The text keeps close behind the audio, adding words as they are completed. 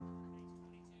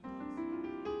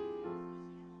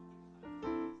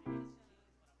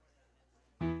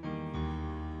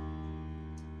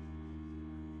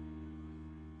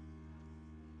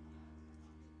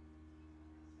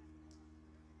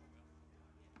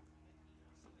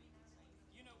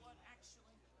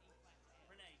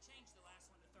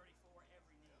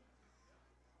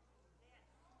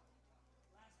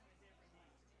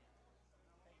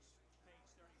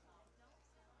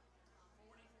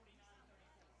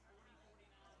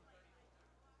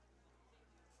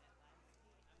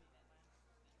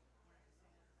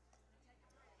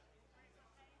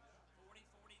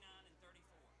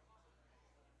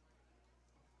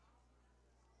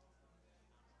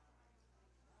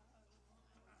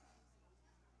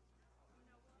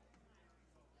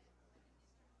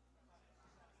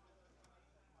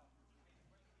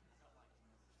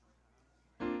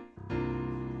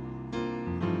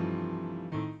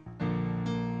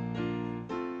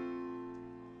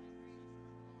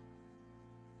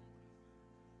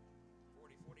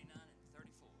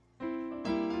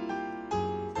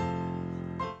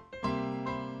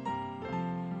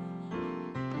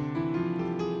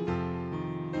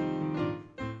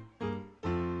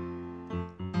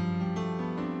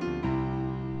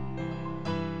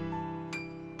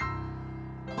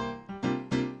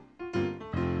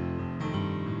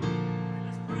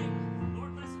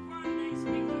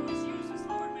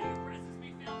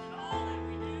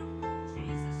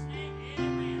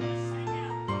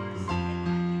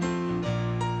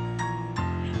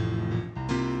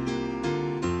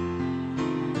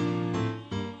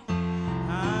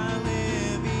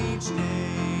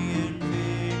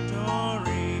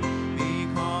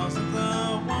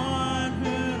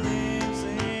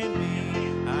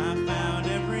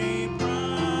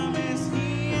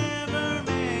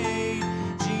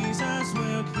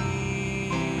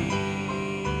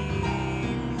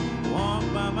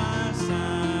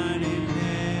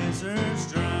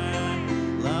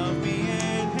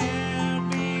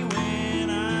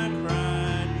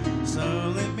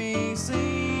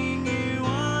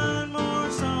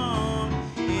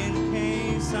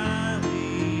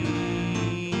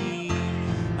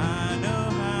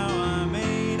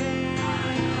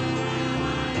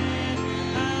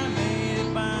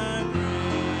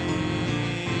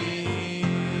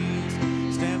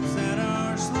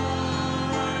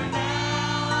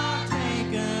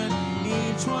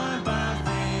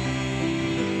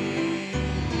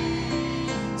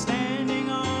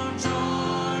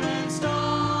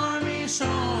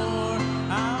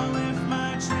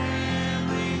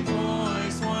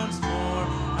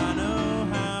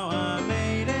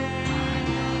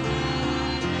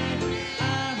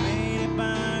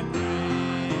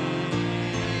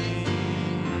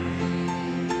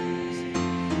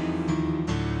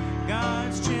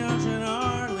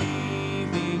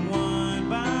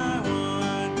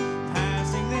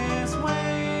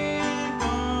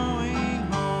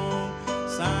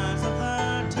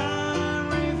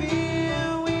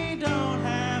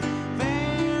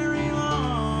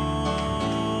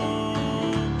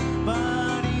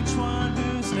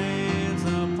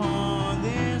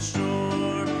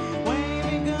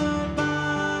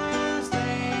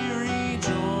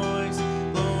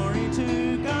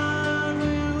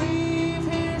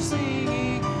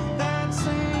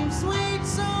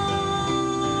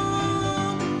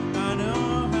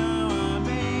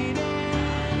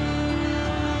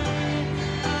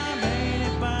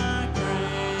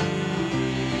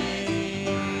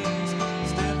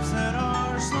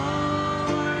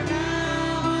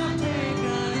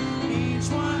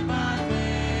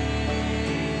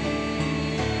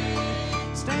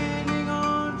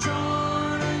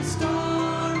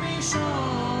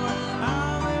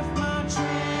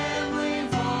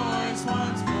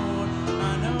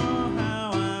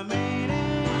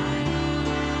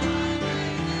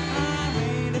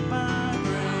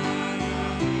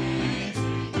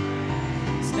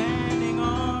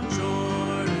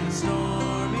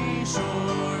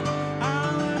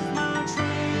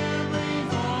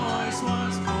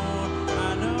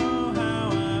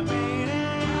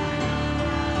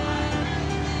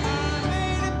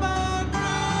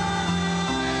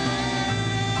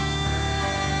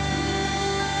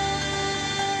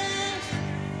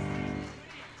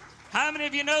How many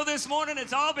of you know this morning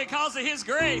it's all because of His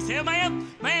grace? Amen?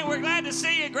 Man, we're glad to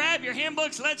see you. Grab your hymn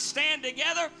books. Let's stand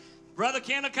together. Brother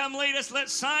Ken will come lead us.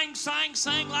 Let's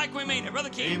sing like we mean it. Brother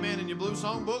Ken. Amen. In your blue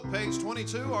song book, page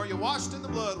 22, Are You Washed in the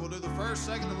Blood? We'll do the first,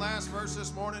 second, and last verse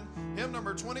this morning. Hymn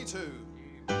number 22.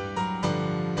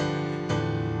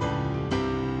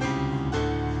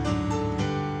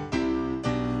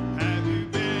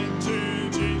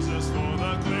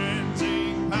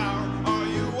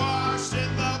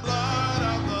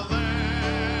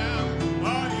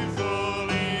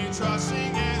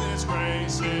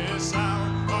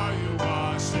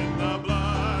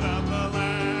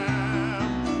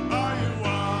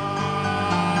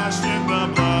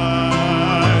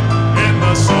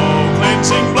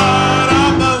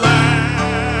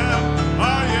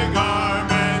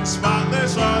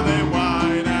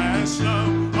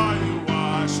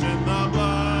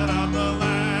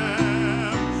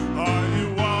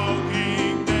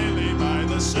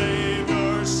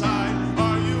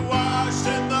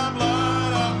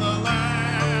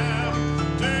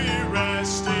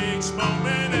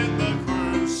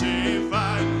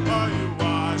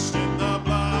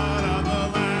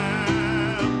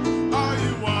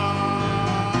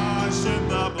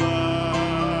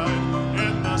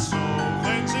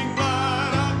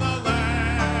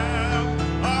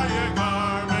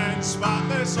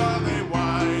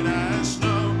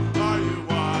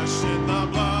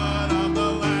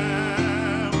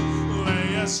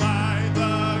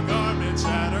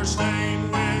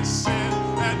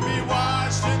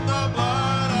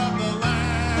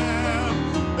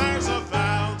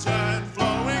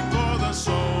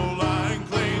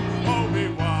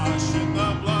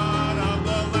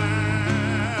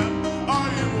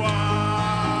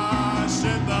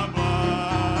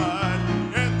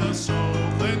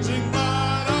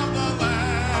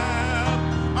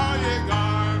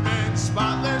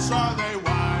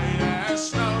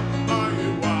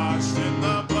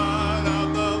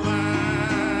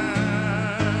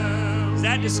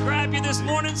 Describe you this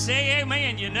morning, say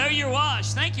amen. You know you're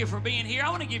washed. Thank you for being here. I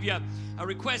want to give you a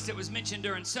request that was mentioned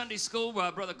during Sunday school.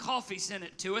 Brother Coffey sent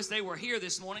it to us. They were here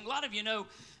this morning. A lot of you know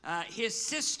his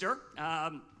sister,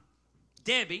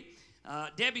 Debbie.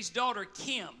 Debbie's daughter,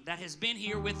 Kim, that has been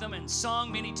here with them and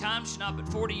sung many times. She's not but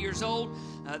 40 years old.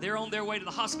 They're on their way to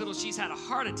the hospital. She's had a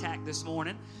heart attack this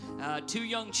morning. 2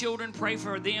 young children, pray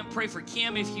for them. Pray for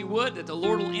Kim, if you would, that the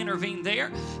Lord will intervene there.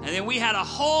 And then we had a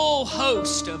whole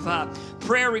host of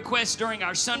prayer requests during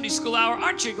our Sunday school hour.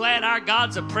 Aren't you glad our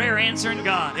God's a prayer-answering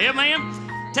God?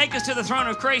 Amen? Take us to the throne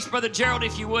of grace, Brother Gerald,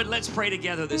 if you would. Let's pray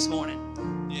together this morning.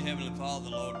 Dear Heavenly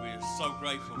Father, Lord, we are so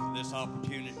grateful for this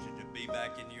opportunity to be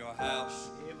back in your house.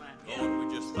 Lord,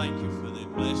 we just thank you for the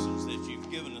blessings that you've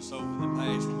given us over the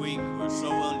past week. We're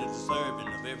so undeserving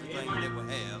of everything that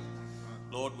we have.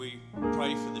 Lord, we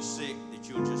pray for the sick, that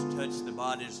you'll just touch the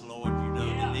bodies, Lord. You know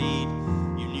the need.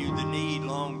 You knew the need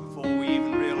long before we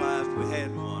even realized we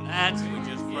had one. We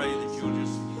just pray that you'll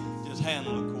just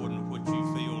handle according to what you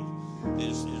feel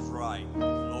is right.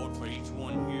 Lord, for each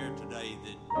one here today,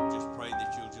 that just pray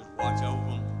that you'll just watch over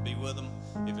them, be with them.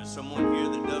 If there's someone here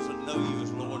that doesn't know you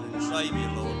as Lord and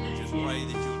Savior, Lord, we just pray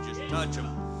that you'll just touch them,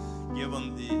 give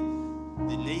them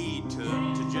the need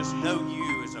to just know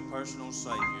you as a personal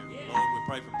Savior. Lord, we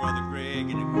pray for Brother Greg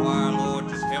and the choir, Lord.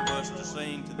 Just help us to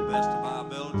sing to the best of our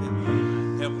ability.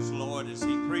 Help us, Lord, as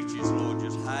he preaches, Lord,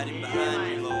 just hide him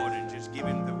behind you, Lord, and just give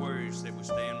him the words that we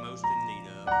stand most in need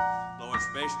of. Lord,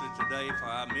 especially today for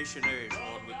our missionaries,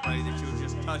 Lord, we pray that you'll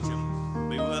just touch them,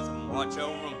 be with them, watch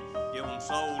over them, give them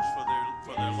souls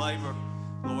for their labor.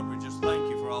 Lord, we just thank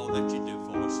you for all that you do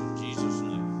for us in Jesus'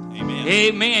 name. Amen.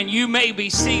 Amen. You may be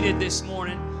seated this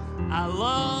morning. I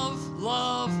love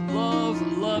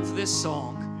this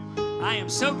song. I am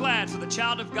so glad for the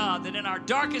child of God that in our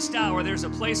darkest hour there's a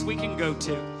place we can go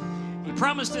to. He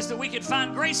promised us that we could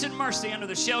find grace and mercy under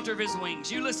the shelter of His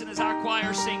wings. You listen as our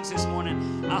choir sings this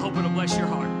morning. I hope it'll bless your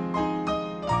heart.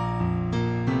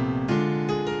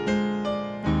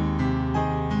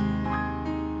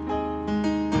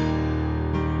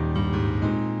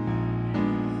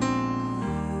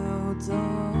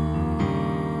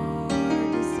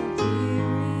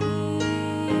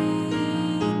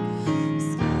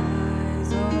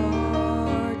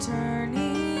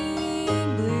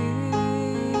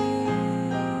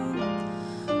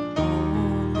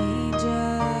 Only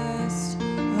just a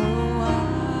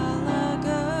while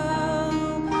ago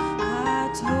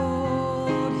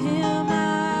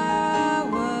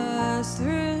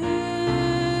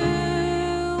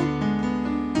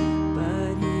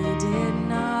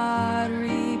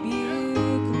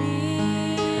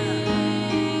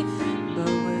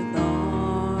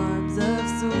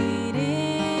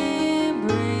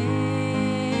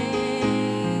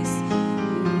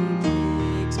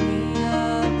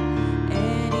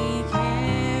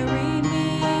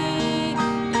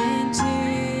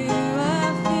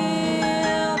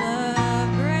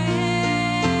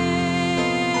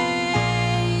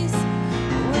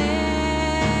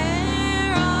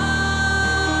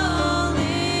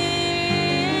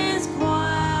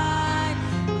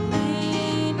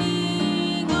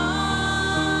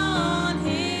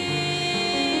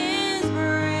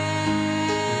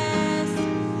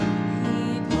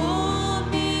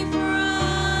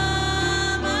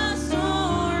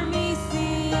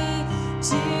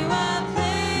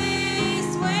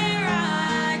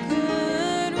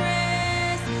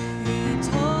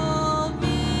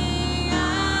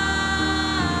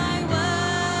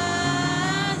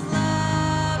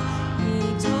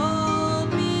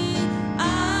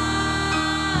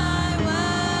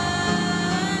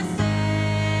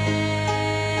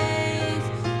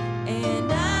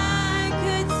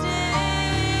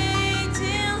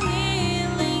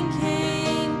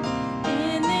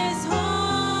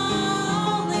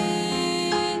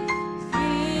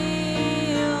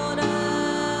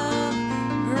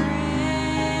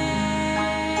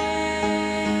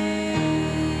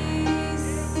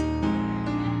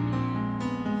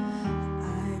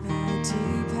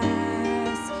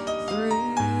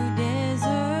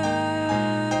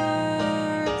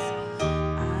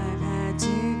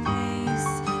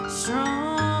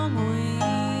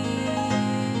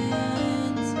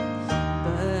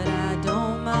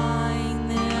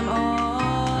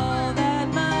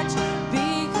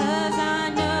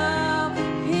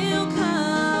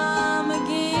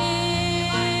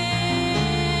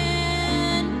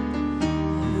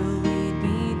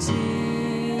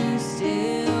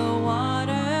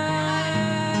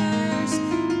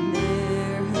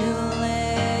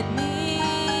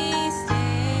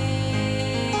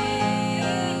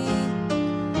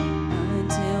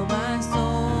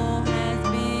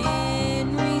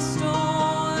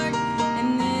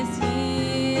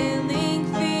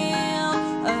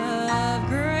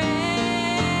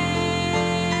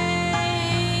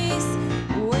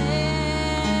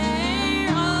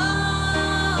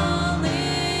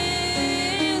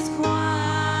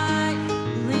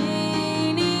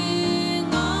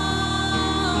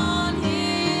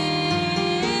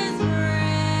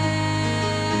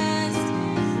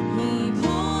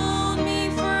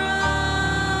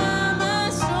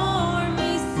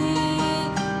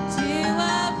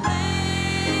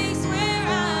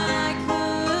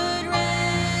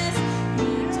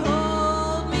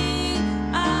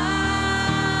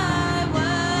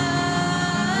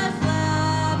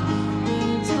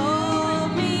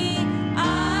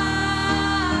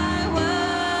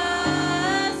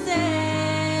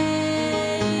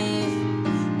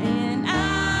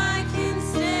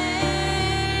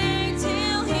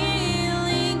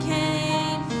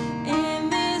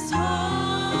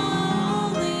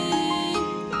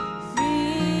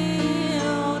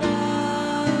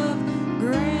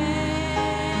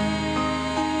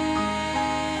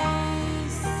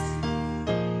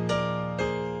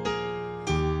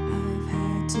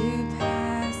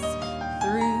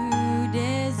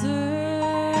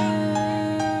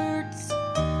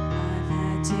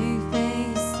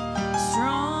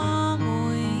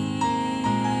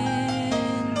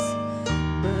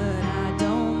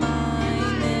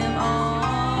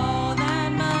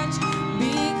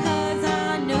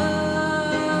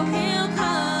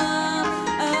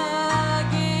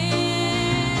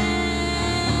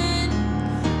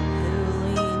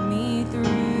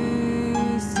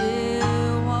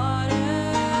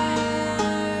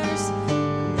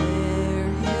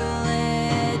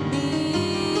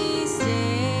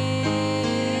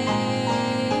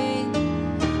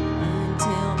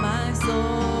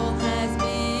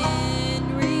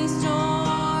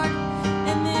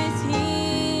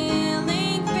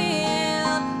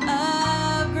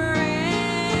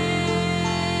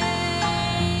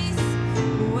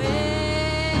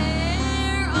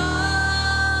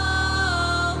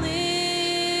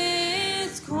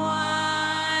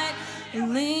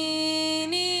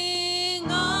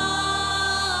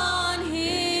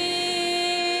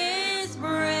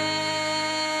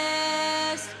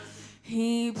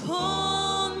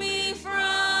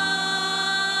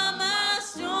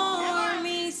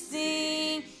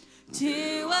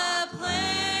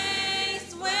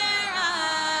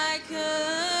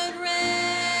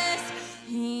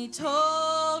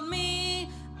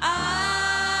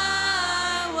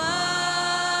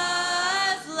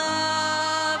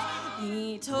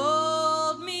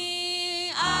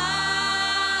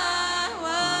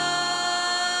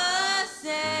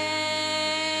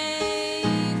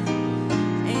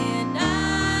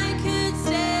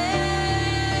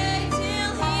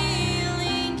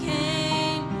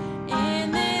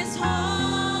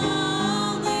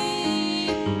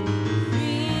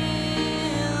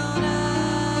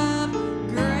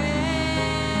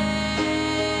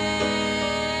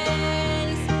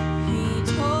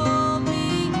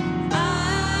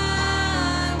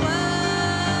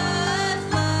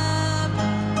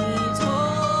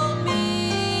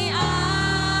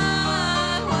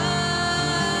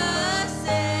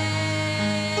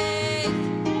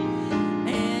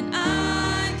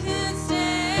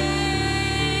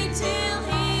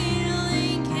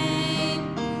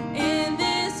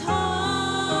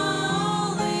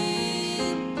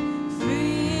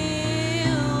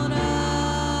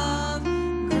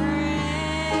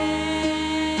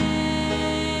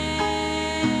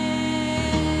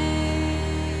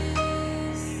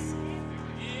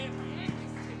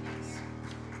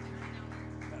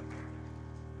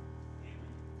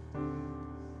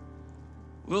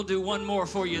We'll do one more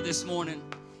for you this morning.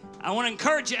 I want to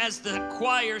encourage you as the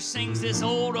choir sings this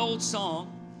old song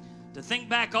to think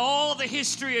back all the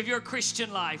history of your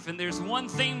Christian life. And there's one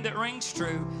theme that rings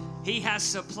true. He has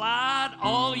supplied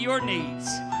all your needs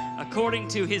according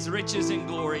to His riches and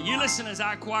glory. You listen as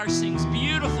our choir sings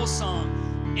beautiful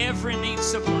song, Every Need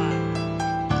Supplied.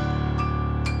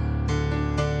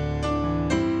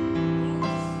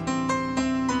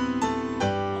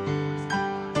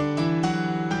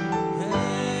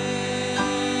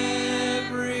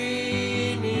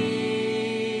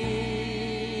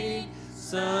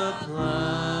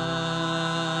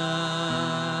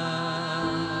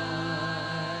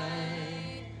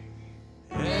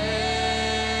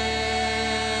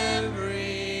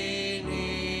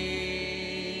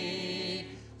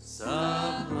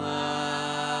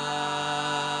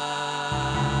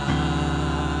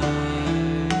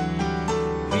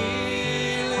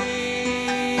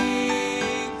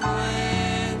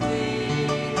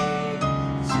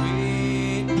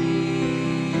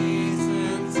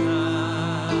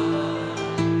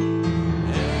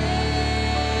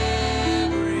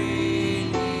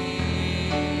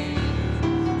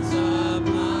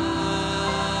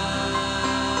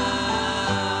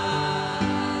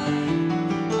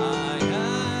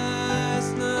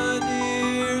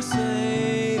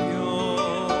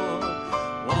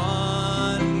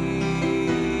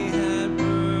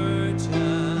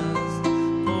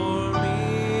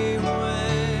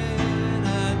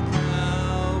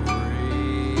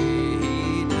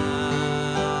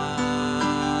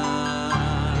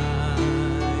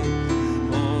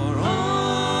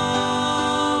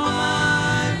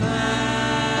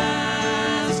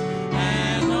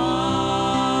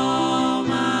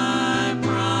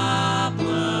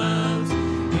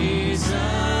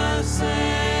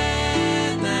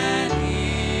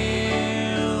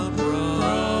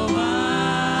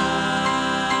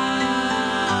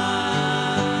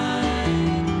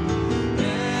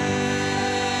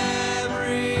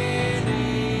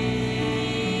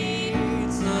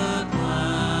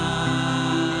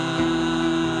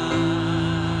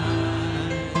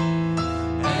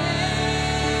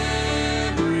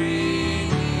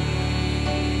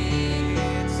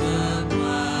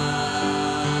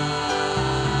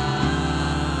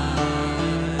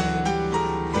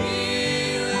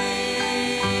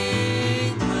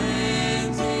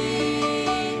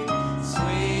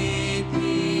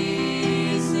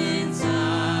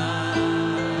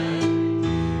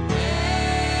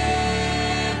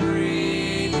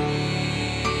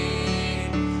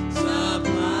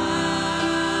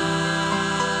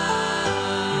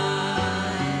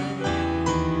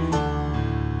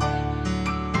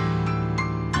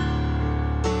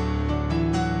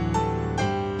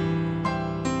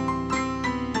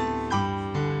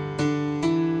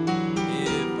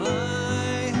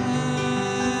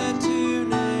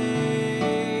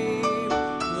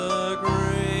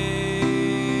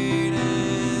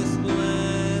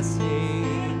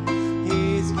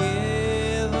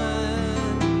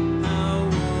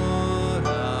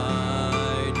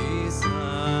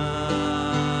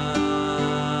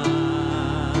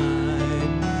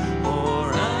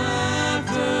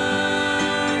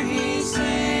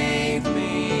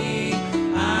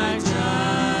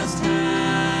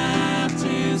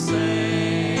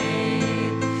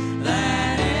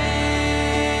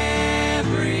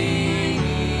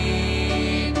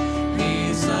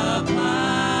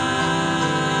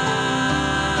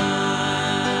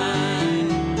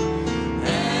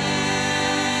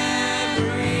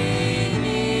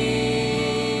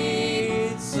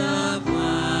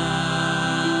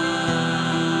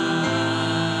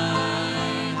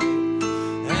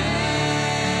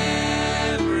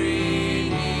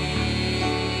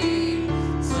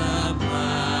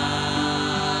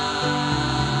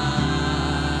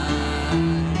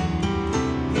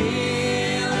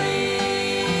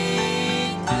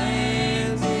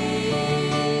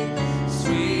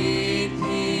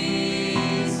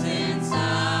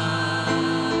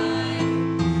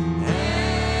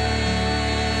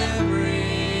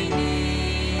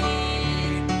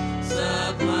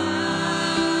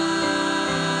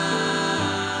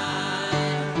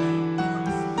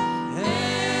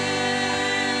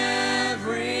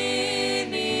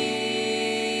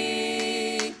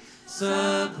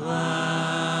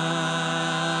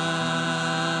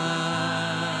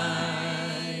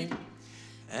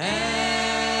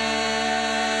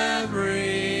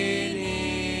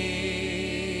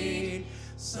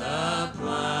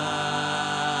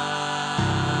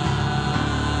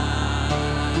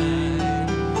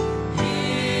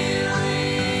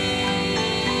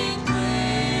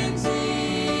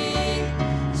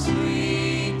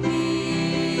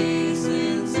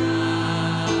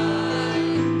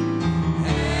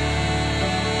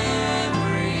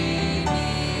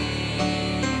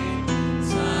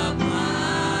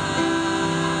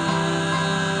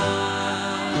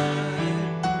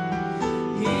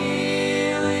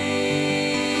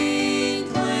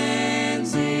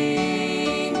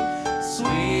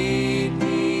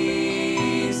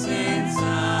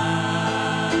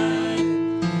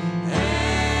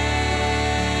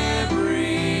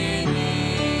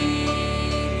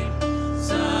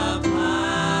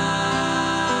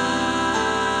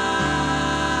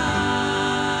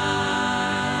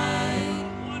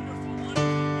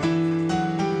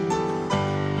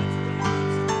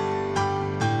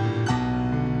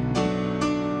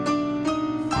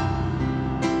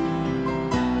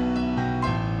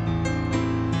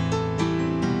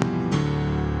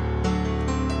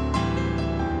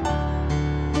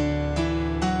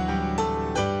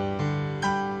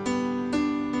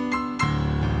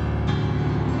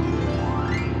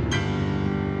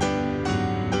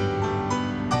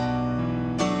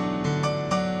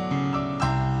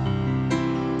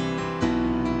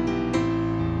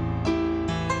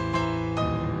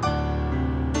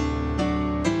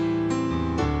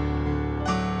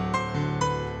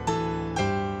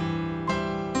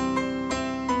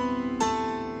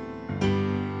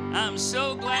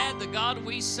 so glad the God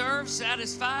we serve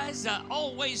satisfies,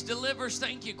 always delivers.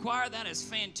 Thank you, choir. That is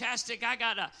fantastic. I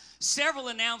got several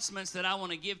announcements that I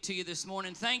want to give to you this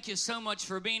morning. Thank you so much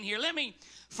for being here. Let me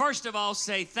first of all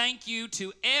say thank you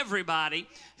to everybody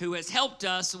who has helped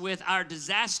us with our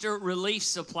disaster relief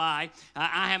supply.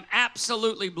 I am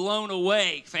absolutely blown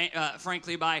away,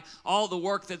 frankly, by all the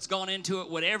work that's gone into it,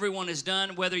 what everyone has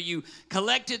done, whether you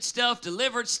collected stuff,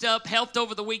 delivered stuff, helped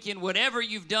over the weekend, whatever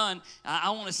you've done. I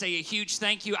want to say a huge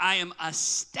thank you. I am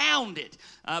astounded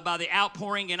by the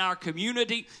outpouring in our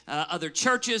community, other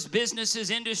churches, businesses,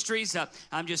 industries.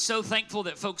 I'm just so thankful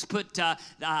that folks put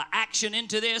action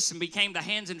into this and became the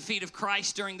hands and feet of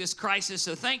Christ during this crisis.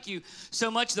 So thank you so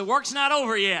much. The work's not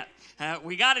over yet.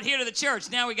 We got it here to the church.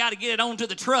 Now we got to get it onto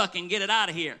the truck and get it out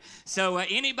of here. So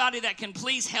anybody that can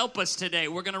please help us today,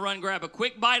 we're going to run grab a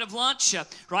quick bite of lunch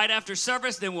right after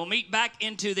service. Then we'll meet back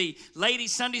into the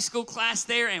ladies' Sunday school class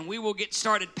there, and we will get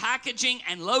started packaging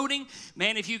and loading.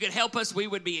 Man, if you could help us, we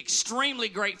would be extremely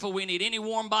grateful. We need any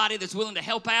warm body that's willing to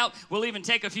help out. We'll even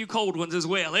take a few cold ones as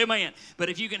well. Amen. But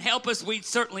if you can help us, we'd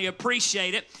certainly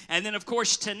appreciate it. And then, of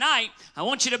course, tonight, I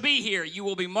want you to be here. You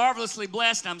will be marvelously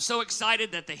blessed. I'm so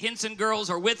excited that the Henson girls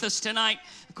are with us tonight.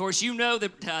 Of course, you know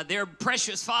that their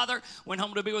precious father went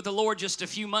home to be with the Lord just a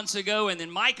few months ago, and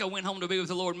then Micah went home to be with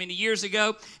the Lord many years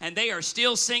ago, and they are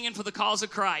still singing for the cause of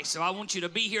Christ. So I want you to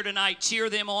be here tonight, cheer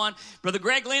them on. Brother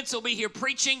Greg Lentz will be here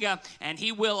preaching, and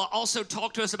he will also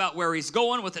talk to us about where he's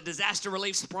going with the disaster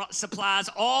relief supplies,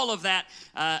 all of that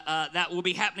that will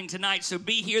be happening tonight. So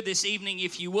be here this evening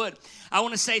if you would. I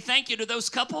want to say thank you to those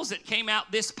couples that came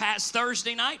out this past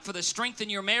Thursday night for the Strengthen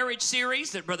Your Marriage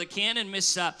series that Brother Ken and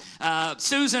Miss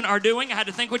Susan are doing. I had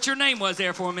to think what your name was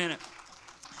there for a minute.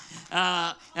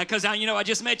 Because I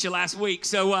just met you last week.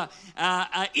 So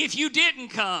if you didn't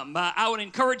come, I would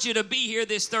encourage you to be here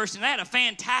this Thursday. And I had a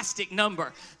fantastic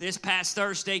number this past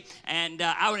Thursday, and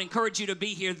I would encourage you to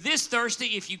be here this Thursday.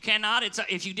 If you cannot,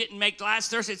 if you didn't make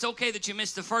last Thursday, it's okay that you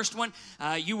missed the first one.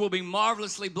 You will be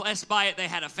marvelously blessed by it. They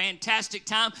had a fantastic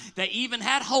time. They even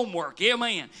had homework.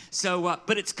 Amen. So,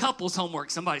 but it's couples homework.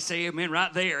 Somebody say amen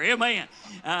right there. Amen.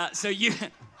 So you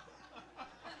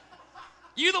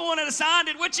the one that assigned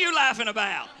it. What you laughing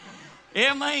about?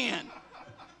 Amen.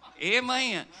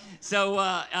 Amen.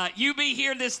 So you be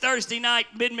here this Thursday night,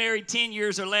 been married 10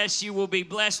 years or less. You will be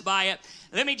blessed by it.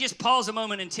 Let me just pause a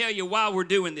moment and tell you why we're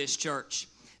doing this, church.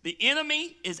 The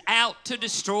enemy is out to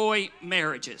destroy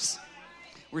marriages.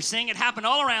 We're seeing it happen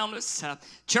all around us.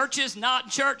 Churches, not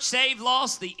church, saved,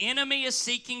 lost. The enemy is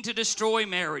seeking to destroy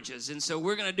marriages. And so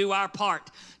we're going to do our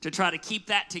part to try to keep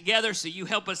that together. So you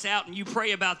help us out and you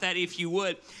pray about that if you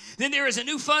would. Then there is a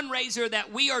new fundraiser that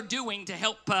we are doing to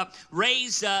help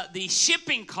raise the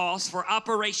shipping costs for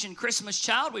Operation Christmas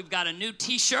Child. We've got a new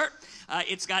T-shirt.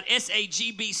 It's got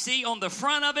Sagbc on the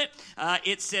front of it.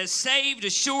 It says, saved,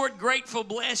 assured, grateful,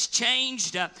 blessed,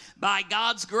 changed by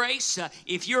God's grace.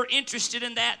 If you're interested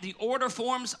in that, the order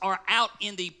forms are out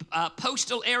in the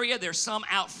postal area. There's some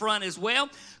out front as well.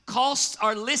 Costs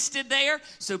are listed there,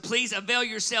 so please avail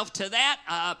yourself to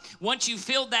that. Once you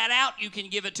filled that out, you can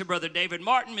give it to Brother David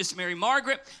Martin, Miss Mary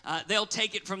Margaret. They'll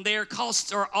take it from there.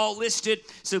 Costs are all listed,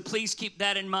 so please keep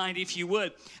that in mind if you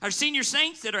would. Our senior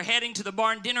saints that are heading to the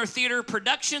Barn Dinner Theater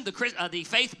production, the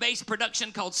faith-based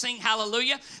production called Sing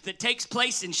Hallelujah that takes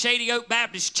place in Shady Oak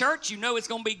Baptist Church. You know it's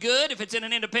going to be good. If it's in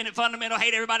an independent fundamental,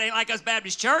 hate everybody ain't like us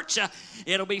Baptist Church,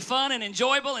 it'll be fun and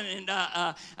enjoyable, and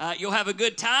you'll have a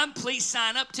good time. Please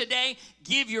sign up today.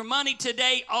 Give your money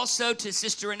today also to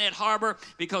Sister Annette Harbor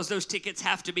because those tickets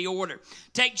have to be ordered.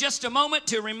 Take just a moment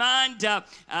to remind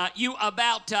you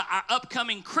about our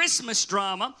upcoming Christmas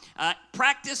drama.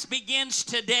 Practice begins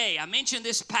today. I mentioned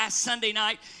this past Sunday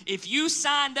night. If you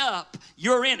signed up,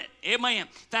 you're in it. Amen. In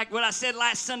fact, what I said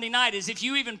last Sunday night is if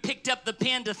you even picked up the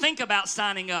pen to think about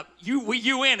signing up,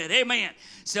 you in it. Amen.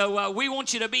 So we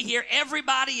want you to be here.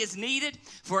 Everybody is needed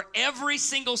for every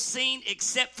single scene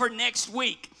except for next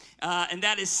week. And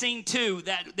that is scene 2,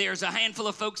 that there's a handful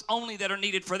of folks only that are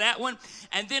needed for that one.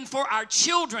 And then for our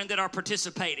children that are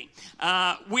participating,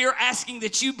 we're asking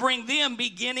that you bring them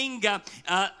beginning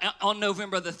on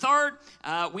November the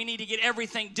 3rd. We need to get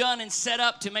everything done and set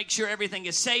up to make sure everything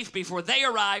is safe before they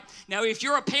arrive. Now, if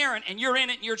you're a parent and you're in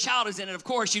it and your child is in it, of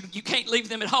course, you can't leave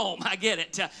them at home. I get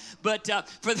it. But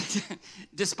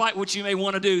despite what you may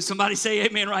want to do, somebody say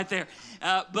amen right there.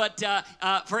 But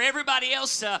for everybody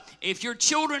else, if your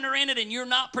children are in it and you're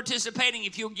not participating,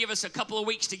 if you'll give us a couple of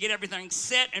weeks to get everything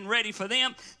set and ready for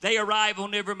them, they arrive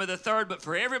on November the 3rd. But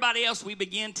for everybody else, we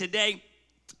begin today.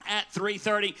 at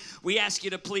 3:30. We ask you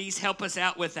to please help us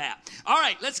out with that. All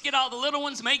right, let's get all the little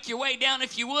ones. Make your way down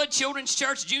if you would. Children's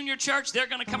church, junior church, they're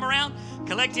going to come around,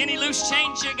 collect any loose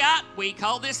change you got. We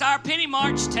call this our penny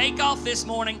march. Take off this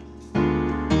morning.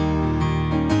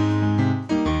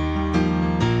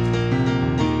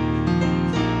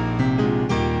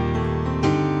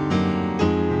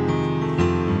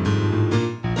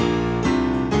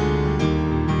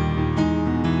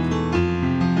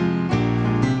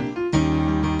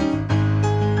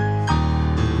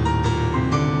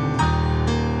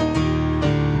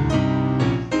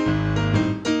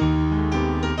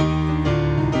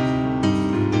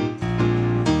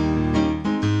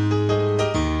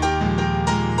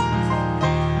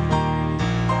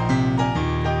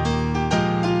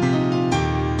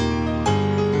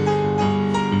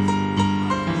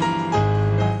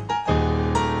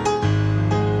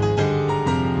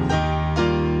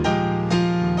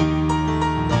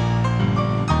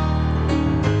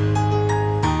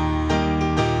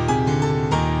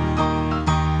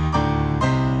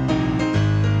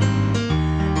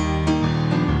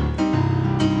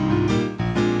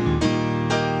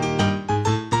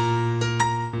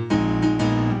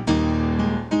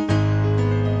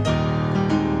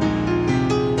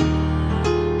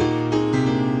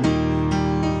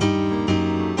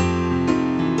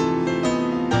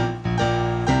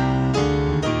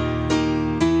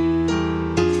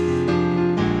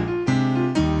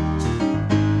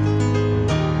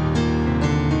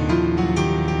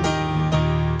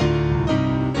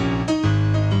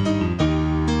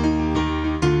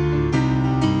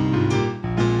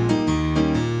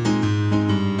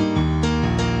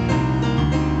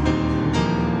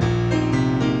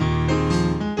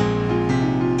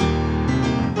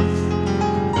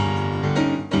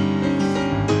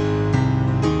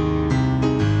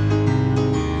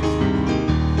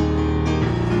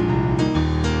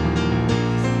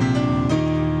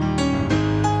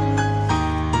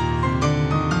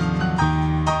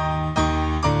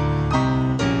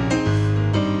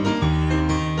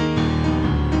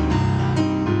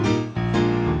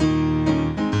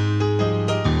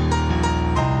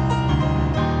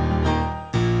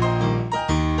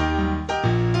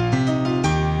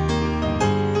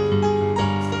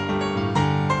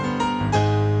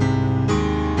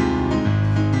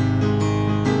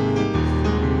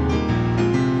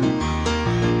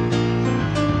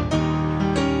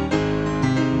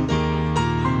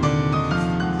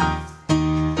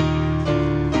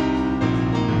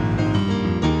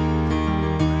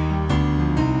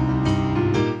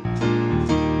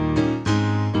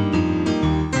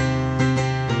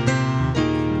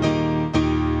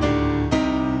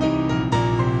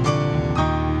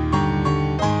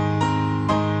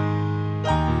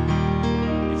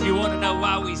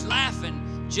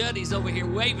 Juddy's over here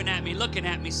waving at me, looking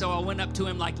at me, so I went up to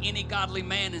him like any godly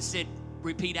man and said,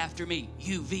 repeat after me,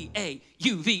 UVA,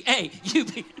 UVA,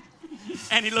 UVA.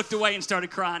 And he looked away and started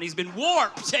crying. He's been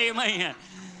warped, amen.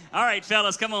 All right,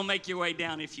 fellas, come on, make your way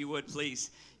down if you would,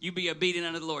 please. You be obedient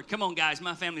unto the Lord. Come on, guys,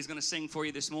 my family's going to sing for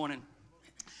you this morning.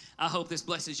 I hope this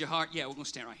blesses your heart. Yeah, we're going to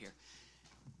stand right here.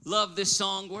 Love this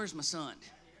song. Where's my son?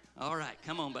 All right,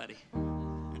 come on, buddy.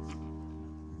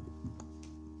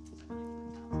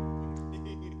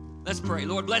 Let's pray.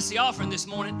 Lord, bless the offering this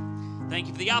morning. Thank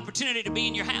you for the opportunity to be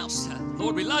in your house.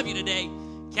 Lord, we love you today.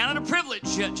 Count it a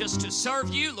privilege just to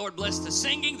serve you. Lord, bless the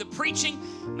singing, the preaching.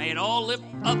 May it all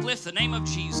uplift the name of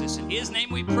Jesus. In his name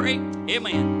we pray.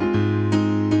 Amen.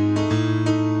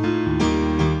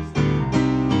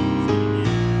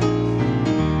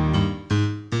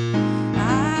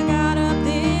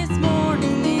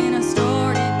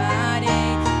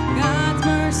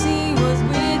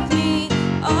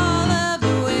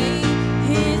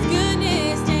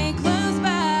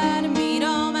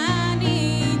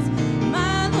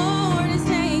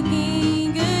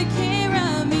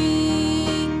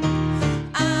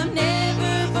 I'm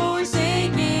never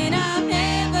forsaken, I've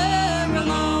never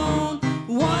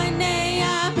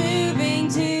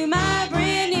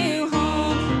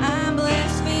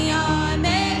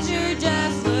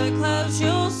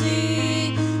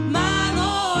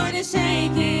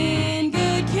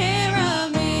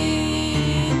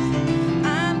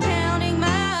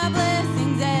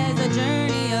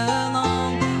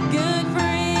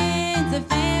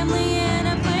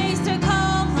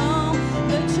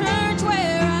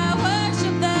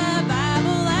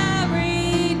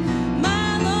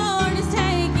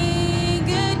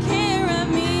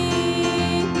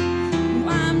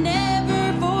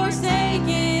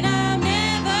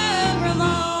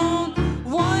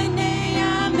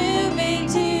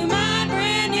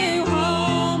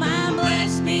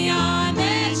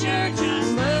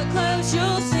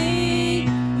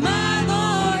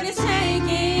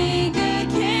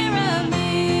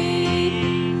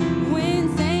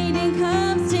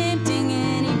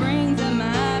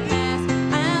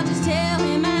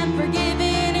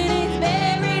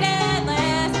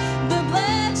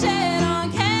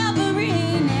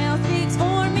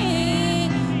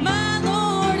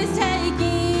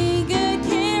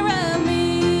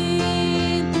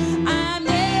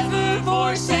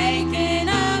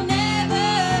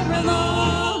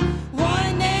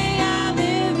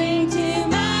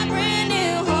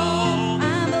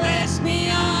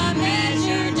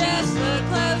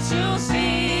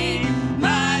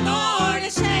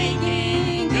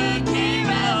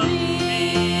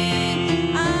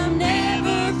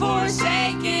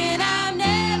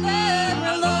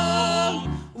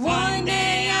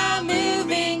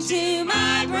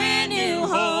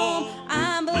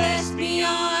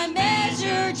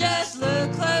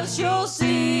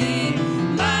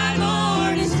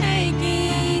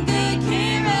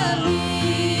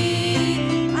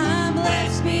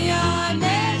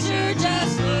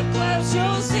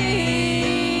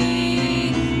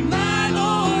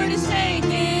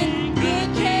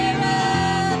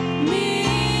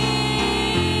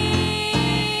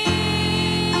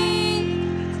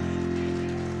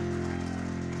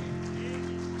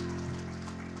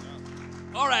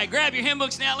right, grab your hymn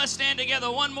books now. Let's stand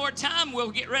together one more time.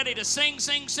 We'll get ready to sing,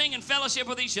 and fellowship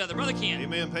with each other. Brother Ken.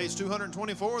 Amen. Page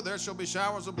 224. There shall be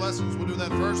showers of blessings. We'll do that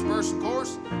first verse and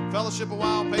chorus. Fellowship a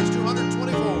while. Page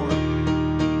 224.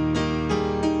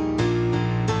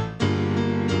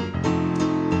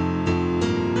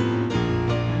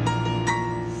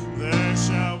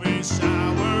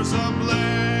 Showers of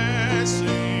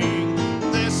blessing.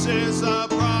 This is a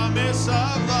promise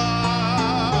of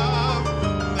love.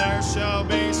 There shall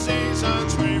be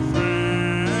seasons refreshing,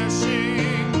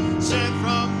 sent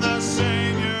from the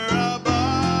Savior above.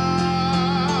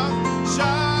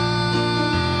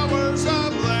 Showers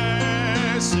of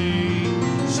blessing,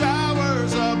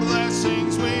 showers of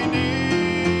blessings we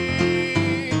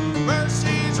need.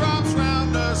 Mercy drops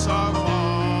round us are falling.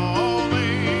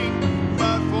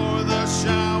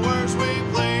 Showers we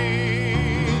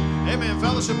plead. Amen.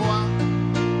 Fellowship a while.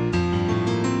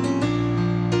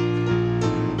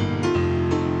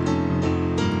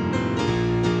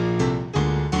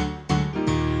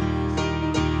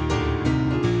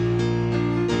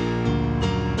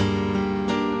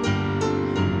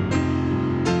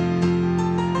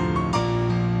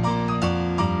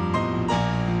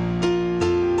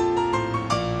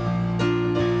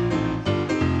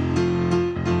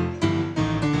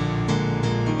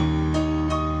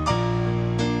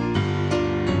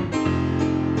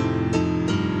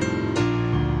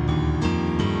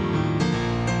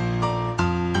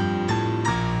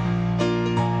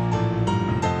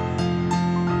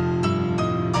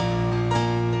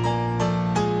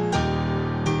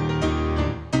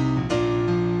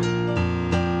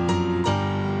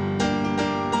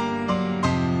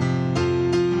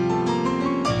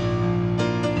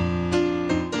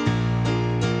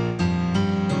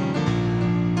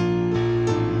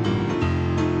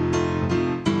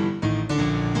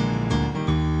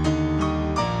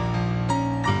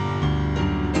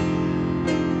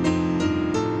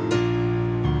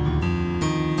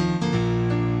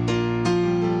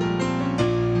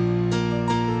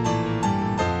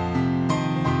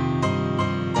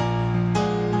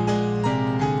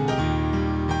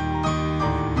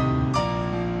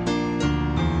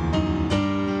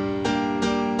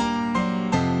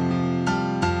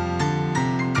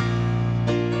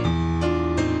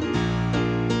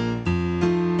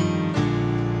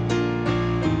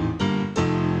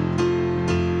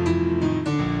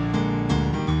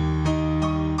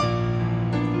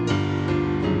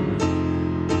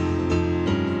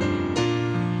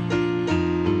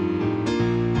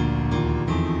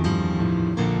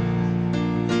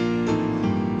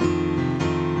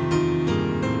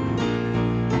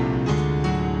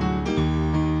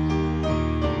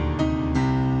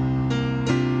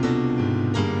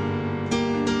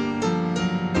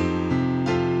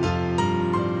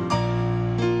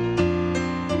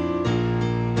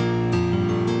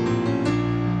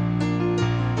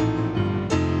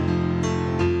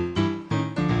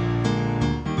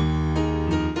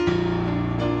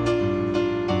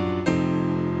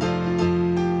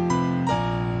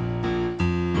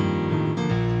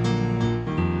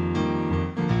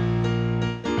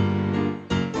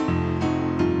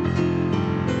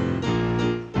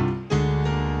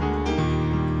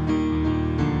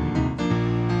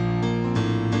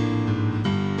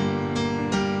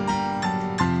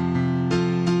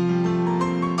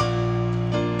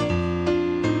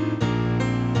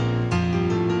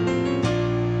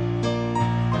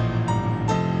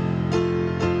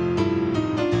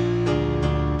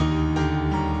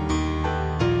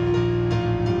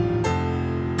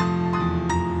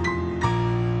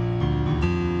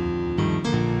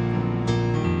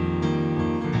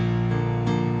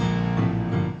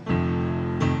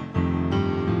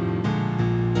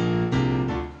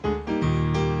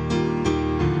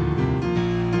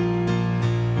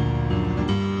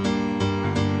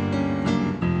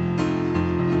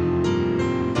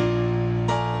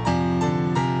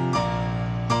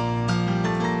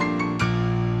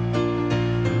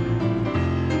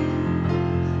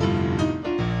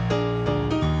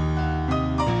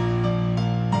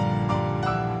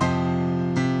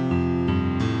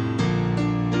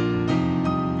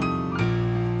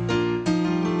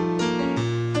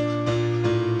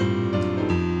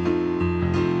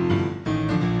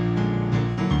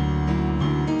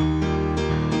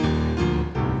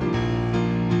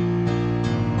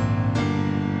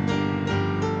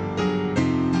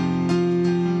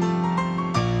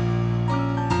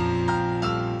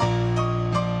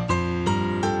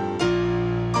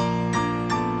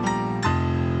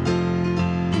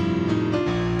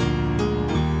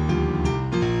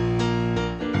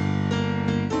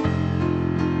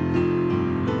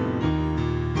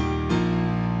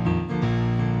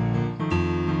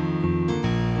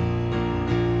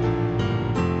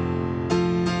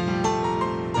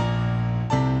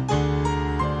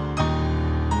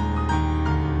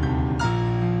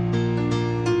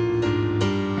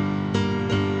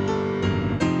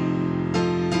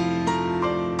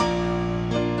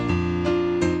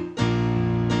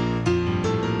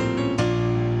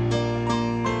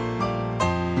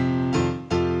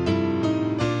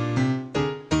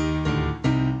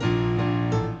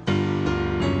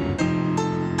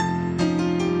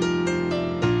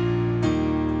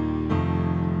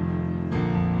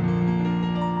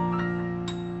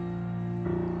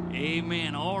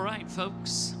 Amen. All right,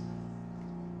 folks.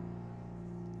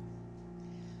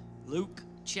 Luke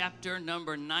chapter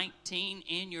number 19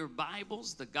 in your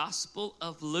Bibles, the Gospel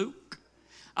of Luke.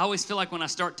 I always feel like when I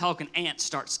start talking, ants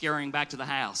start scurrying back to the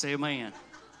house. Amen.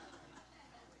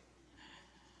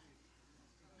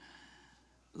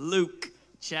 Luke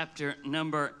chapter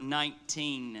number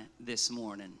 19 this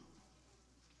morning.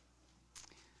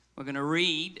 We're going to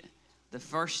read the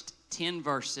first 10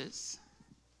 verses.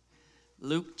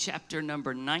 Luke chapter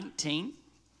number 19,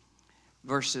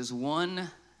 verses 1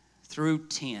 through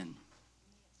 10.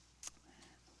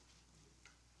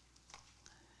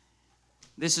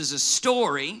 This is a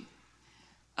story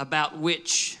about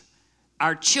which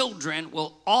our children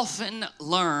will often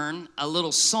learn a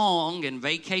little song in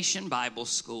vacation Bible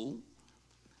school,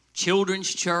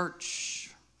 children's church,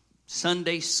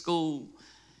 Sunday school.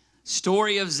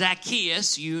 Story of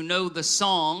Zacchaeus. You know the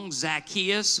song.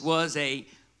 Zacchaeus was a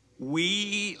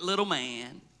wee little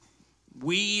man.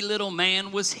 Wee little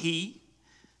man was he.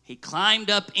 He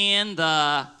climbed up in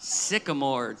the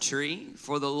sycamore tree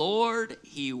for the Lord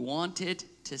he wanted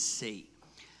to see.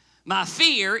 My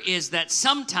fear is that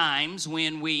sometimes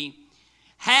when we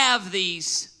have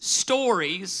these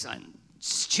stories and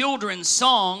children's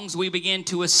songs, we begin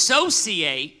to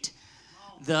associate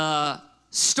the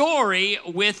story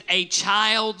with a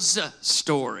child's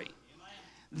story.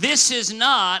 This is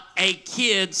not a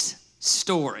kid's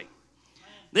story.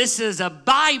 This is a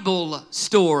Bible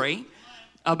story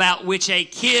about which a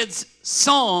kid's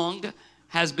song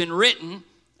has been written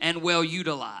and well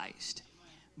utilized.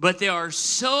 But there are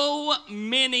so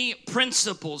many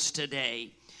principles today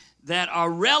that are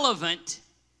relevant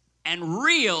and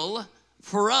real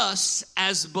for us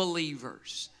as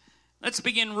believers. Let's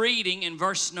begin reading in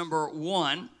verse number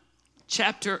 1,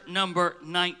 chapter number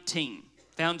 19.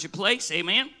 Found your place?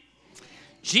 Amen.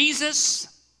 Jesus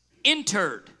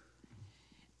entered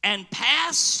and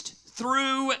passed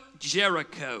through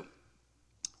Jericho.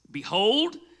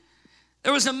 Behold,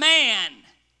 there was a man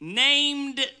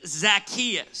named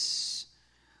Zacchaeus,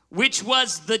 which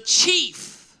was the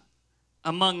chief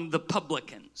among the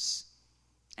publicans,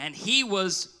 and he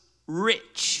was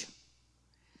rich.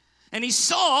 And he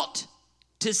sought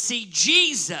to see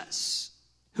Jesus,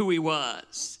 who he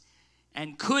was,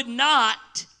 and could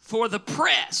not for the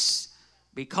press,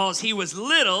 because he was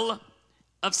little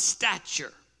of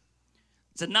stature.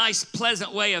 It's a nice,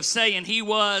 pleasant way of saying he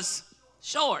was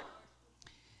short.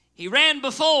 He ran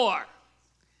before,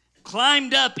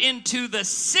 climbed up into the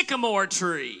sycamore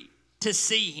tree to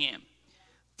see him.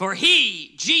 For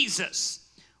he, Jesus,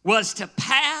 was to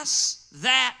pass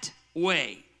that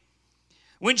way.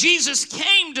 When Jesus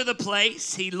came to the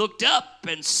place, he looked up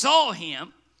and saw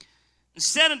him and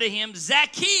said unto him,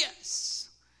 Zacchaeus,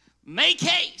 make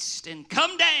haste and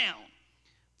come down,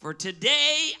 for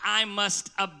today I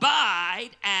must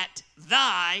abide at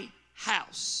thy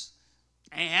house.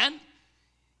 And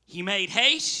he made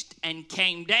haste and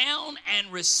came down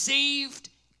and received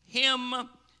him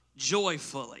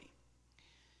joyfully.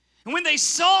 And when they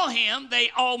saw him,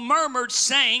 they all murmured,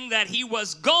 saying that he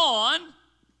was gone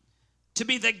to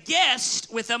be the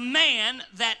guest with a man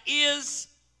that is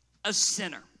a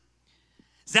sinner.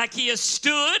 Zacchaeus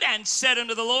stood and said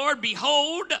unto the Lord,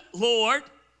 Behold, Lord,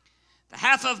 the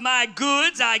half of my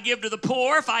goods I give to the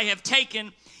poor. If I have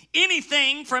taken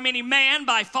anything from any man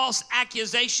by false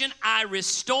accusation, I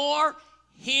restore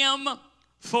him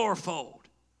fourfold.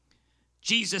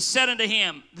 Jesus said unto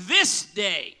him, This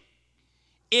day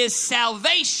is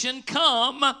salvation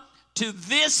come to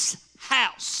this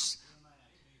house,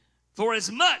 for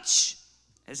as much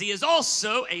as he is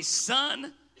also a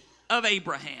son of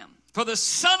Abraham. For the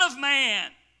Son of Man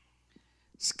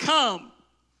has come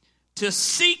to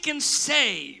seek and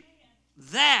save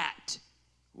that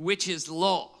which is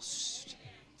lost.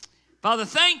 Father,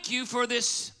 thank you for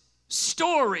this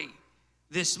story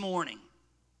this morning.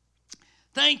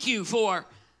 Thank you for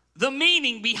the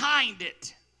meaning behind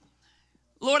it.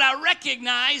 Lord, I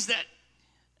recognize that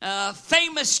a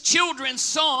famous children's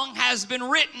song has been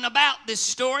written about this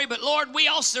story, but Lord, we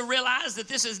also realize that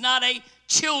this is not a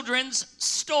children's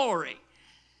story.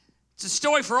 It's a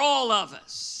story for all of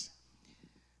us.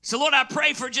 So Lord, I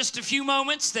pray for just a few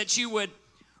moments that you would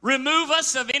remove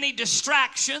us of any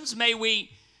distractions. May we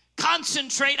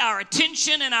concentrate our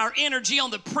attention and our energy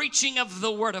on the preaching of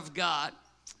the Word of God.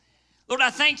 Lord, I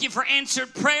thank you for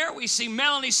answered prayer. We see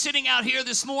Melanie sitting out here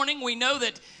this morning. We know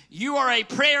that you are a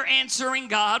prayer answering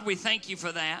God. We thank you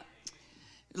for that.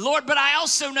 Lord, but I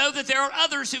also know that there are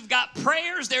others who've got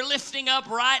prayers they're lifting up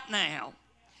right now.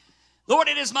 Lord,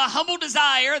 it is my humble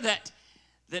desire that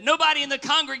that nobody in the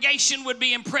congregation would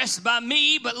be impressed by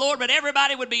me, but Lord, but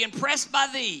everybody would be impressed by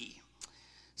thee.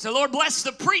 So Lord, bless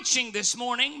the preaching this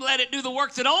morning. Let it do the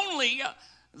work that only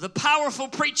the powerful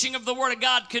preaching of the Word of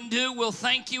God can do. We'll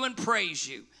thank you and praise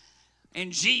you.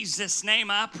 In Jesus' name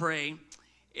I pray,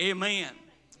 amen.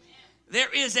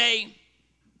 There is a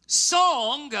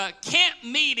song, a camp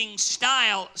meeting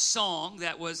style song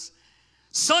that was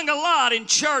sung a lot in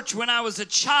church when I was a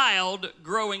child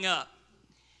growing up.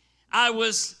 I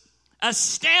was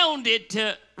astounded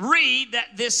to read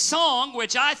that this song,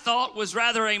 which I thought was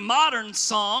rather a modern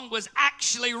song, was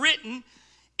actually written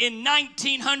in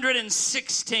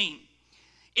 1916.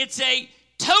 It's a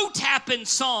toe-tapping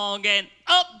song, an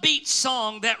upbeat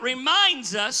song that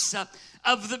reminds us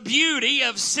of the beauty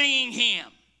of seeing Him.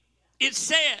 It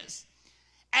says,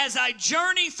 as I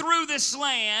journey through this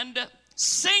land,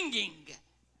 singing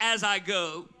as I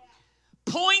go,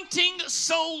 pointing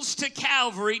souls to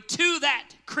Calvary, to that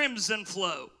crimson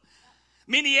flow.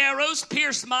 Many arrows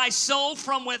pierce my soul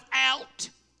from without,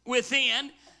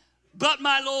 within, but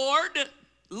my Lord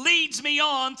leads me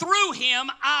on. Through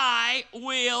Him I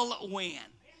will win.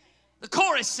 The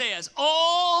chorus says,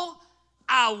 oh,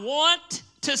 I want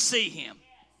to see Him.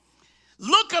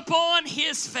 Look upon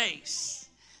His face,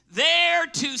 there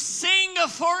to sing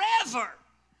forever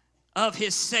of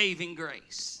His saving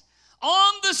grace.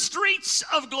 On the streets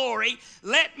of glory,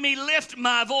 let me lift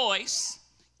my voice.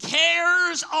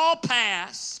 Cares all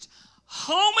past,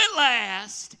 home at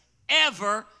last,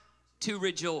 ever to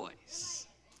rejoice.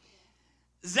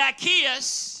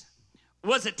 Zacchaeus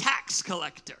was a tax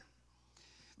collector.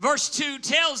 Verse 2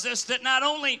 tells us that not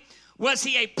only was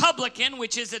he a publican,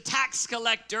 which is a tax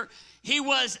collector, he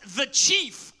was the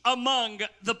chief among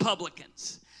the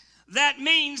publicans. That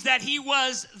means that he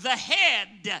was the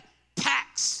head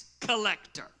tax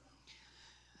collector.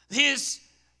 His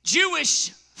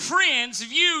Jewish friends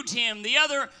viewed him, the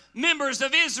other members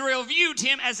of Israel viewed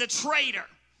him as a traitor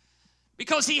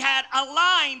because he had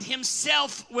aligned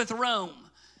himself with Rome.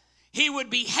 He would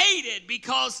be hated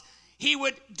because he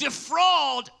would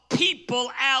defraud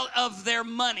people out of their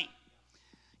money.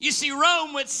 You see,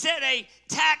 Rome would set a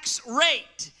tax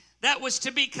rate that was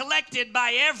to be collected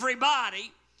by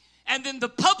everybody. And then the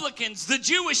publicans, the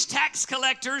Jewish tax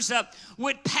collectors,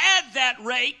 would pad that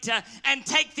rate and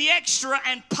take the extra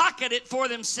and pocket it for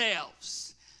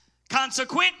themselves.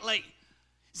 Consequently,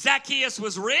 Zacchaeus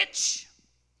was rich.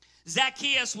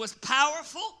 Zacchaeus was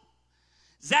powerful.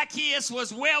 Zacchaeus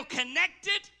was well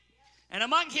connected. And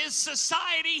among his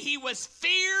society, he was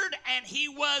feared and he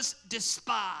was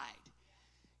despised.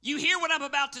 You hear what I'm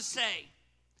about to say.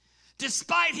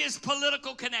 Despite his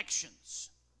political connections,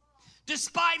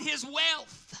 despite his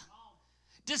wealth,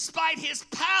 despite his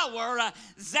power,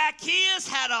 Zacchaeus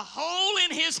had a hole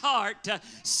in his heart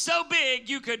so big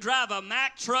you could drive a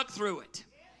Mack truck through it.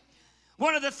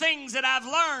 One of the things that I've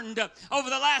learned over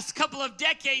the last couple of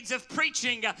decades of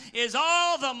preaching is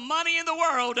all the money in the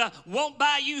world won't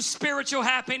buy you spiritual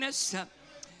happiness.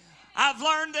 I've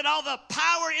learned that all the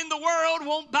power in the world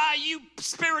won't buy you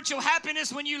spiritual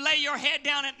happiness when you lay your head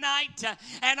down at night.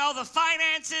 And all the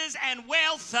finances and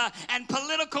wealth and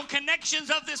political connections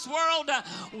of this world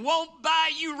won't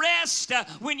buy you rest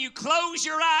when you close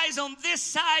your eyes on this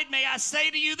side. May I say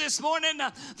to you this morning,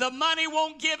 the money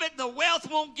won't give it, the wealth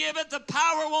won't give it, the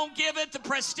power won't give it, the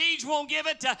prestige won't give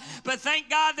it. But thank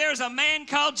God there's a man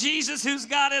called Jesus who's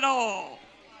got it all.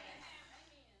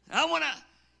 I want to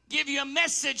give you a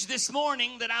message this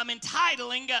morning that I'm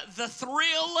entitling The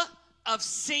Thrill of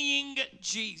Seeing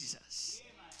Jesus.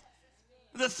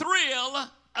 The thrill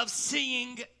of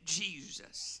seeing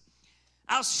Jesus.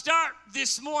 I'll start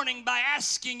this morning by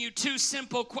asking you two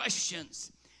simple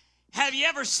questions. Have you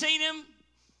ever seen Him?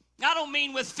 I don't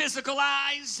mean with physical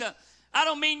eyes. I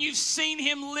don't mean you've seen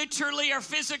Him literally or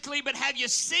physically, but have you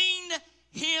seen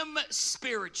Him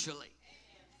spiritually?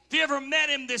 Have you ever met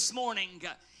Him this morning?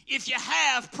 If you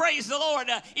have, praise the Lord.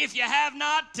 If you have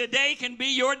not, today can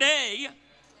be your day.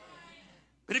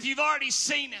 But if you've already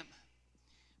seen Him,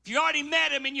 if you already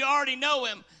met Him and you already know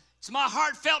Him, it's my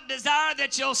heartfelt desire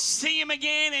that you'll see Him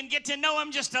again and get to know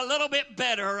Him just a little bit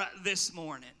better this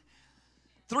morning.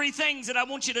 Three things that I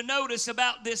want you to notice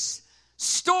about this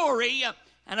story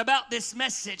and about this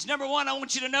message. Number one, I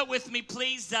want you to note with me,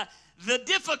 please, the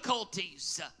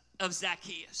difficulties of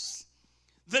Zacchaeus.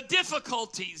 The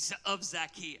difficulties of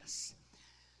Zacchaeus.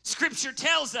 Scripture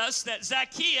tells us that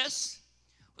Zacchaeus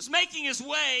was making his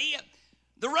way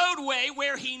the roadway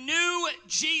where he knew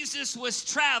Jesus was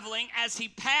traveling as he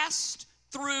passed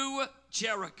through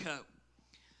Jericho.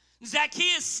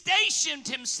 Zacchaeus stationed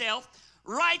himself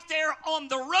right there on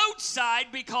the roadside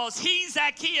because he,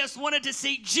 Zacchaeus, wanted to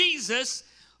see Jesus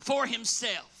for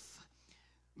himself.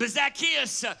 But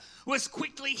Zacchaeus was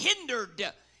quickly hindered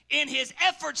in his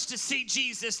efforts to see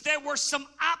Jesus. There were some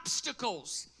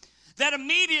obstacles that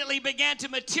immediately began to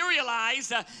materialize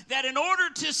that in order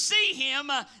to see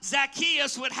him,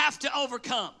 Zacchaeus would have to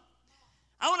overcome.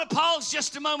 I want to pause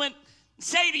just a moment and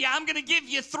say to you, I'm going to give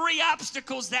you 3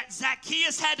 obstacles that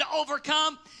Zacchaeus had to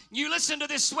overcome. You listen to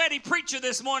this sweaty preacher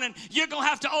this morning, you're going to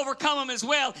have to overcome them as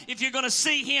well if you're going to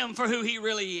see him for who he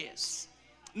really is.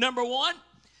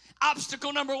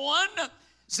 Obstacle number 1,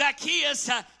 Zacchaeus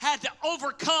had to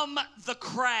overcome the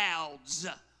crowds.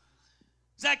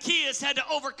 Zacchaeus had to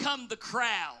overcome the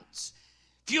crowds.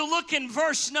 If you look in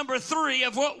verse number 3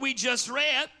 of what we just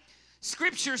read,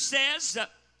 Scripture says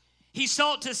he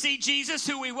sought to see Jesus,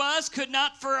 who he was, could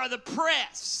not for the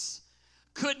press.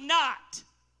 Could not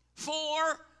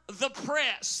for the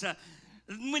press.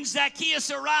 When Zacchaeus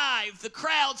arrived, the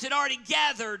crowds had already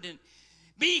gathered, and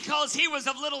because he was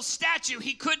of little stature,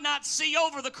 he could not see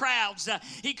over the crowds.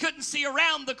 He couldn't see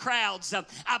around the crowds.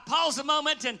 I pause a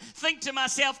moment and think to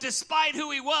myself, despite who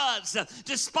he was,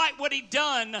 despite what he'd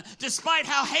done, despite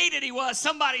how hated he was,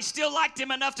 somebody still liked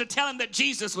him enough to tell him that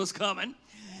Jesus was coming.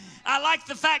 I like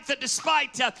the fact that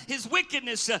despite his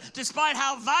wickedness, despite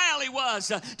how vile he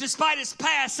was, despite his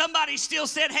past, somebody still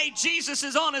said, hey, Jesus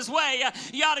is on his way.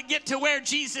 You ought to get to where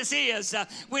Jesus is.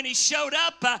 When he showed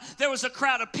up, there was a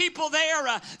crowd of people there.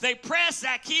 They pressed.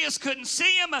 Zacchaeus couldn't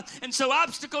see him. And so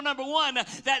obstacle number 1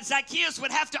 that Zacchaeus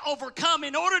would have to overcome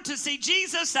in order to see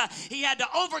Jesus, he had to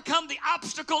overcome the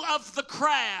obstacle of the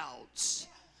crowds.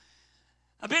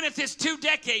 I've been at this 2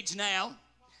 decades now.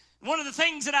 One of the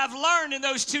things that I've learned in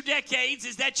those 2 decades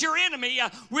is that your enemy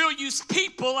will use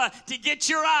people to get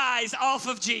your eyes off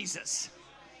of Jesus.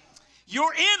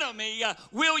 Your enemy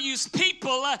will use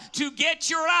people to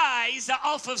get your eyes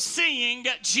off of seeing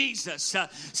Jesus.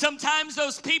 Sometimes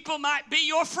those people might be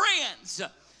your friends.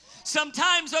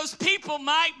 Sometimes those people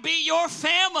might be your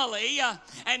family,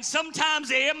 and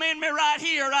sometimes, amen me right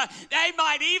here, they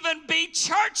might even be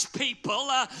church people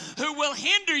who will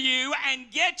hinder you and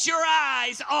get your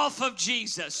eyes off of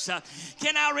Jesus.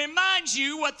 Can I remind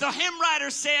you what the hymn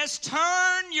writer says?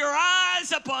 Turn your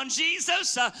eyes upon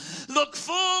Jesus, look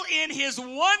full in his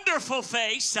wonderful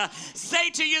face. Say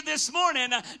to you this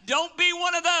morning, don't be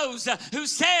one of those who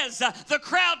says, the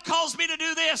crowd calls me to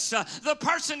do this, the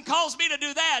person calls me to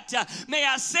do that. May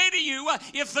I say to you,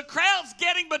 if the crowd's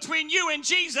getting between you and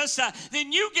Jesus,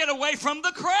 then you get away from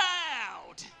the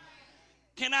crowd.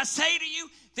 Can I say to you,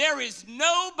 there is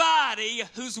nobody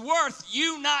who's worth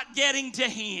you not getting to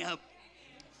him.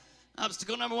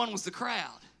 Obstacle number 1 was the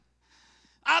crowd.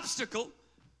 Obstacle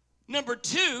number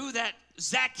 2 that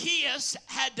Zacchaeus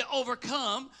had to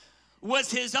overcome was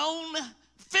his own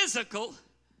physical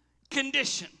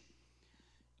condition.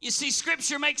 You see,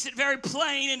 Scripture makes it very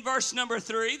plain in verse number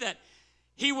 3 that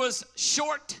he was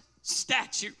short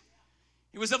stature.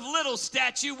 He was of little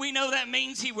stature. We know that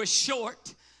means he was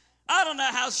short. I don't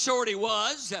know how short he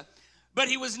was, but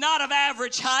he was not of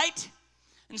average height.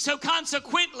 And so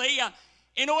consequently,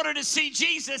 in order to see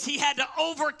Jesus, he had to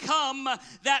overcome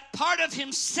that part of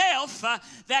himself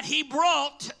that he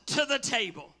brought to the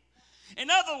table.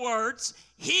 In other words,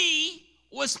 he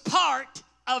was part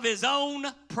of his own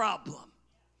problem.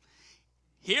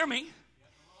 Hear me.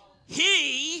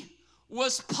 He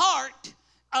was part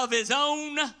of his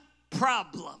own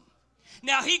problem.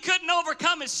 Now, he couldn't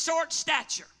overcome his short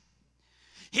stature.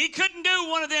 He couldn't do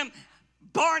one of them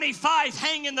Barney Fife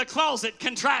hang in the closet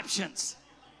contraptions.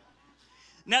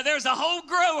 Now, there's a whole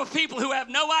grove of people who have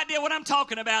no idea what I'm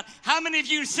talking about. How many of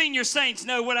you senior saints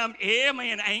know what I'm... Yeah,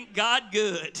 man, ain't God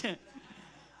good?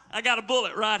 I got a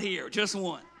bullet right here, just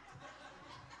one.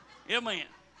 Yeah, man.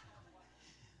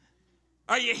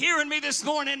 Are you hearing me this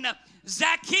morning?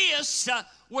 Zacchaeus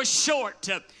was short.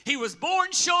 He was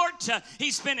born short.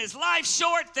 He spent his life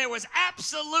short. There was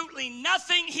absolutely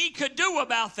nothing he could do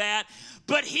about that.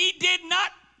 But he didn't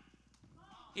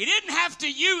have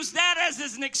to use that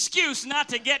as an excuse not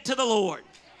to get to the Lord.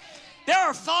 There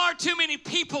are far too many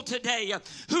people today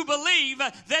who believe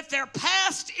that their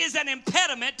past is an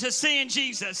impediment to seeing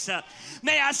Jesus.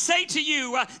 May I say to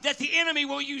you that the enemy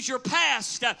will use your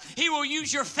past. He will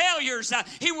use your failures.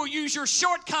 He will use your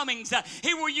shortcomings.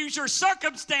 He will use your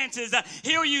circumstances.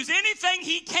 He'll use anything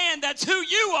he can that's who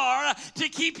you are to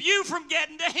keep you from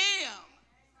getting to him.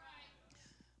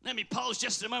 Let me pause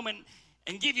just a moment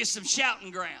and give you some shouting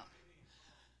ground.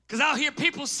 Because I'll hear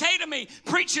people say to me,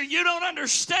 preacher, you don't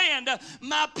understand.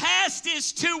 My past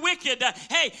is too wicked.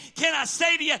 Hey, can I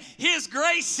say to you, his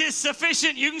grace is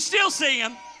sufficient. You can still see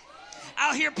him.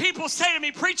 I'll hear people say to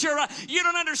me, preacher, you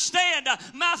don't understand.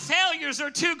 My failures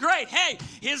are too great. Hey,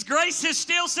 His grace is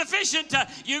still sufficient.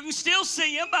 You can still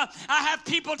see Him. I have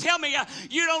people tell me,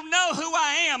 you don't know who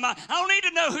I am. I don't need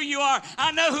to know who you are.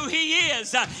 I know who He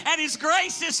is. And His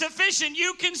grace is sufficient.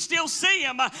 You can still see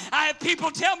Him. I have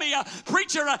people tell me,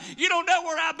 preacher, you don't know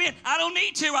where I've been. I don't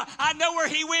need to. I know where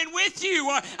He went with you.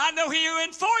 I know He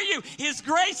went for you. His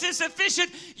grace is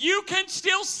sufficient. You can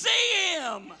still see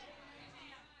Him.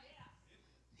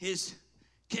 His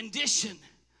condition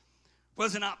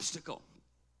was an obstacle.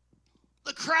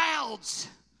 The crowds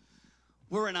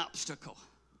were an obstacle.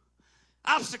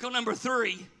 Obstacle number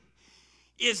 3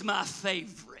 is my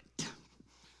favorite.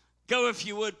 Go, if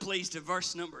you would, please, to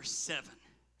verse number 7.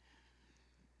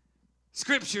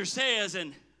 Scripture says,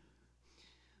 and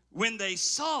when they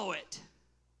saw it,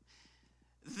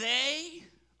 they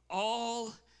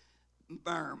all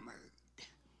murmured.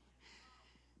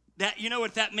 That, you know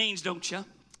what that means, don't you?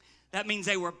 That means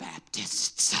they were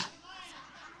Baptists.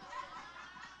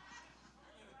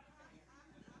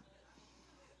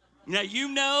 Now, you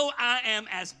know I am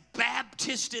as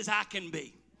Baptist as I can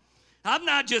be. I'm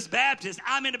not just Baptist.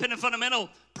 I'm independent, fundamental,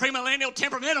 premillennial,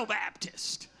 temperamental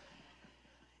Baptist.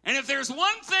 And if there's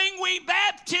one thing we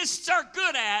Baptists are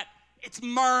good at, it's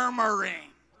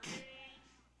murmuring.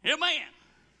 Amen.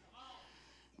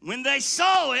 When they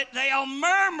saw it, they all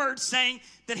murmured, saying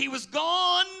that He was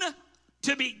gone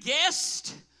to be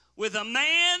guest with a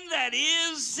man that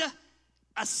is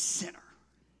a sinner.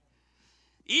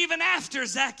 Even after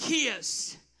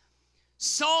Zacchaeus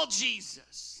saw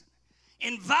Jesus,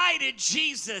 invited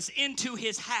Jesus into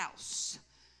his house.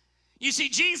 You see,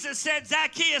 Jesus said,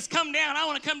 Zacchaeus, come down. I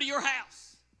want to come to your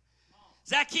house.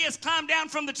 Zacchaeus climbed down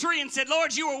from the tree and said,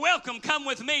 Lord, you are welcome. Come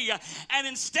with me. And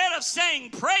instead of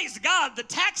saying, praise God, the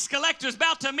tax collector's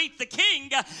about to meet the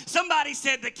king, somebody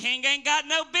said, the king ain't got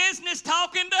no business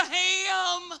talking to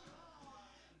him.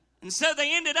 And so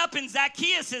they ended up in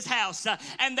Zacchaeus' house,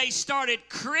 and they started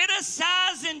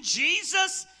criticizing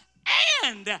Jesus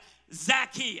and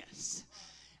Zacchaeus.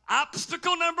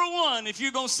 Obstacle number 1, if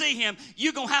you're going to see Him,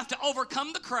 you're going to have to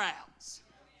overcome the crowds.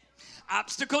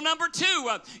 Obstacle number 2,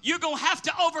 you're going to have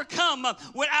to overcome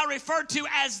what I refer to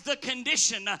as the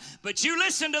condition. But you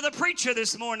listen to the preacher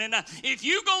this morning. If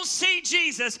you're going to see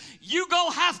Jesus, you're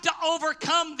going to have to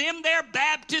overcome them there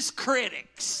Baptist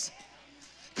critics.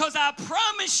 Because I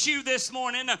promise you this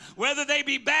morning, whether they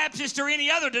be Baptist or any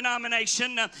other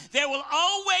denomination, there will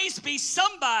always be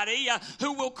somebody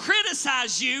who will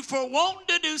criticize you for wanting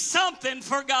to do something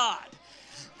for God.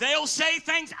 They'll say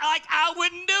things like, I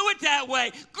wouldn't do it that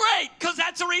way. Great, because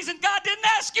that's the reason God didn't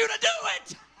ask you to do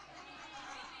it.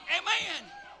 Amen.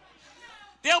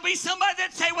 There'll be somebody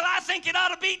that say, well, I think it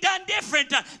ought to be done different.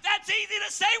 That's easy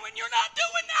to say when you're not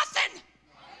doing nothing.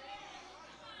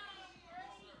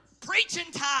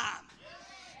 Preaching time.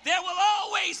 There will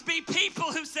always be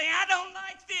people who say, I don't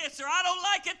like this or I don't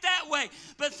like it that way.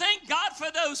 But thank God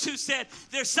for those who said,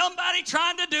 there's somebody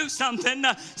trying to do something.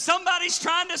 Somebody's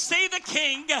trying to see the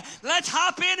king. Let's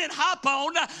hop in and hop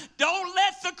on. Don't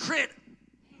let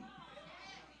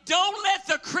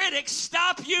the critics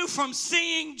stop you from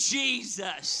seeing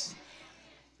Jesus.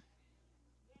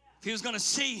 If he was going to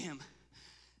see him,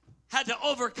 had to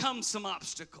overcome some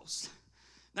obstacles.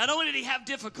 Not only did he have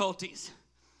difficulties,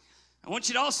 I want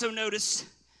you to also notice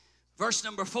verse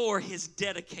number 4, his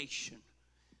dedication.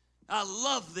 I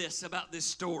love this about this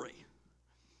story.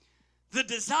 The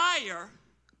desire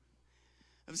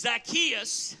of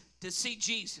Zacchaeus to see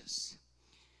Jesus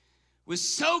was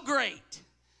so great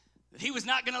that he was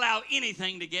not going to allow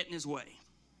anything to get in his way.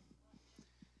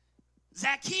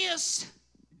 Zacchaeus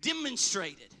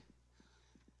demonstrated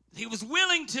that he was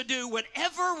willing to do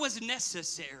whatever was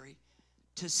necessary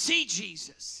to see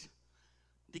Jesus,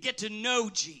 to get to know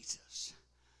Jesus.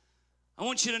 I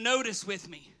want you to notice with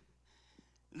me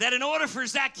that in order for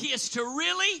Zacchaeus to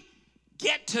really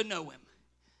get to know him,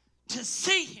 to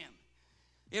see him,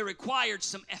 it required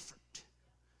some effort.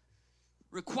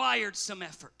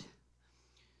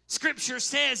 Scripture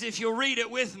says, if you'll read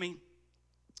it with me,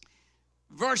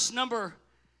 verse number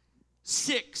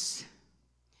 6,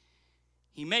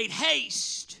 he made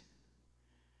haste,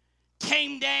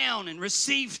 came down and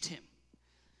received him.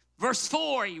 Verse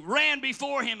 4, he ran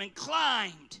before him and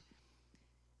climbed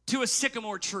to a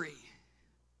sycamore tree.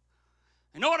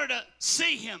 In order to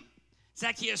see him,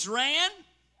 Zacchaeus ran,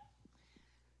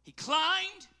 he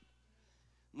climbed.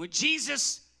 When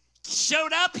Jesus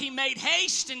showed up, he made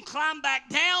haste and climbed back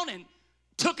down and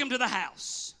took him to the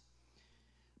house.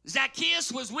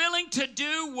 Zacchaeus was willing to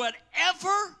do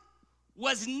whatever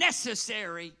was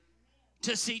necessary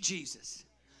to see Jesus.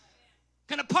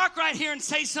 Can I park right here and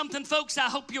say something, folks? I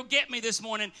hope you'll get me this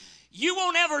morning. You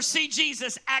won't ever see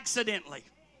Jesus accidentally.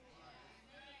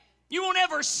 You won't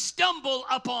ever stumble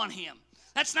upon him.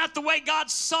 That's not the way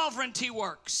God's sovereignty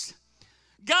works.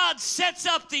 God sets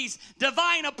up these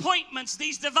divine appointments,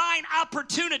 these divine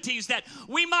opportunities that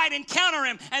we might encounter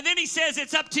him, and then he says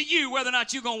it's up to you whether or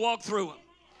not you're going to walk through them.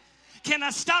 Can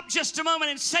I stop just a moment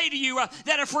and say to you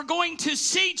that if we're going to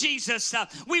see Jesus,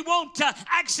 we won't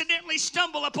accidentally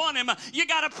stumble upon him. You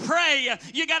got to pray.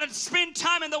 You got to spend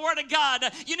time in the Word of God.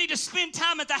 You need to spend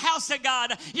time at the house of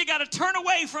God. You got to turn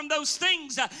away from those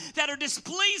things that are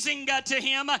displeasing to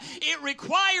him. It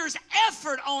requires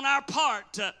effort on our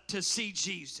part to see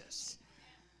Jesus.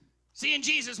 Seeing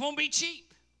Jesus won't be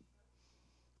cheap.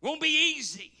 Won't be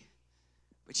easy.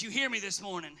 But you hear me this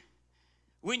morning.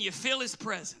 When you feel his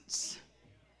presence,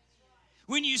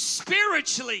 when you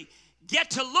spiritually get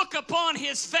to look upon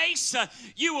his face,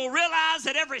 you will realize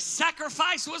that every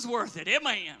sacrifice was worth it.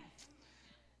 Amen.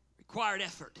 Required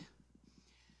effort.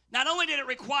 Not only did it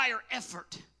require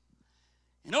effort,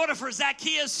 in order for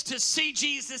Zacchaeus to see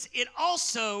Jesus, it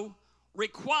also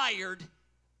required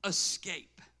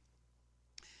escape.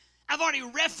 I've already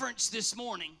referenced this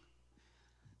morning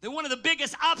that one of the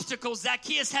biggest obstacles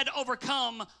Zacchaeus had to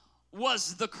overcome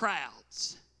was the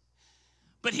crowds.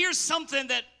 But here's something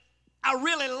that I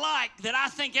really like that I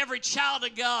think every child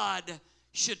of God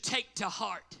should take to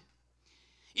heart.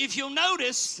 If you'll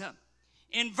notice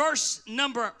in verse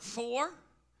number 4,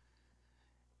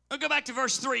 I'll go back to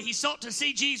verse 3. He sought to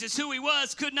see Jesus, who he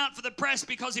was, could not for the press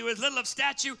because he was little of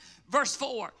stature. Verse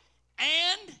 4,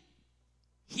 and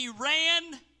he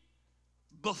ran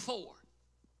before.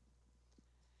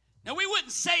 Now, we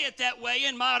wouldn't say it that way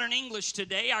in modern English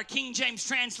today. Our King James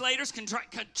translators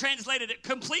translated it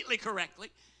completely correctly.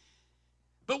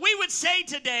 But we would say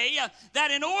today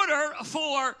that in order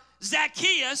for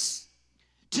Zacchaeus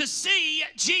to see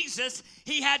Jesus,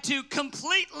 he had to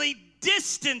completely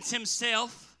distance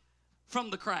himself from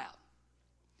the crowd.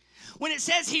 When it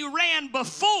says he ran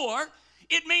before,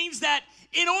 it means that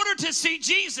in order to see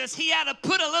Jesus, he had to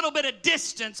put a little bit of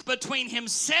distance between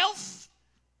himself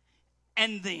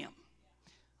and them.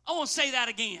 I want to say that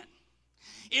again.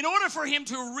 In order for him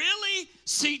to really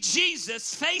see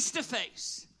Jesus face to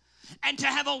face and to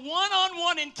have a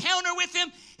one-on-one encounter with him,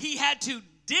 he had to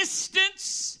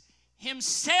distance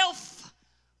himself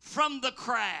from the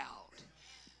crowd.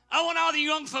 I want all the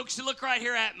young folks to look right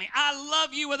here at me. I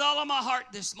love you with all of my heart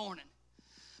this morning.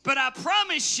 But I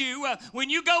promise you, when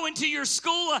you go into your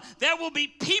school, there will be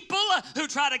people who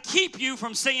try to keep you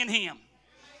from seeing him.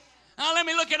 Now, let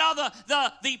me look at all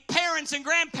the parents and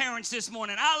grandparents this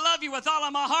morning. I love you with all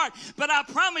of my heart, but I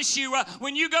promise you,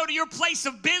 when you go to your place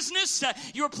of business,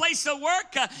 your place of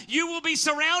work, you will be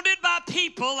surrounded by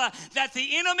people that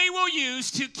the enemy will use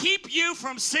to keep you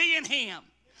from seeing him.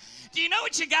 Do you know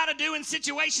what you got to do in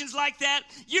situations like that?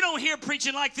 You don't hear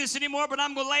preaching like this anymore, but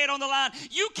I'm going to lay it on the line.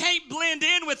 You can't blend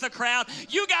in with the crowd.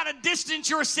 You got to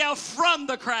distance yourself from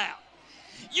the crowd.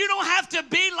 You don't have to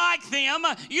be like them.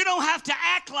 You don't have to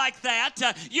act like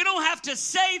that. You don't have to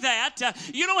say that.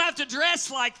 You don't have to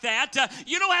dress like that.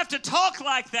 You don't have to talk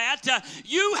like that.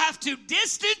 You have to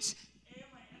distance.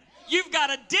 You've got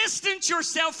to distance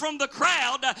yourself from the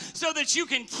crowd so that you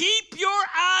can keep your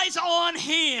eyes on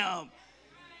him.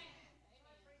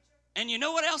 And you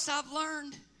know what else I've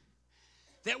learned?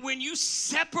 That when you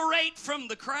separate from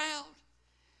the crowd,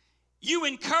 you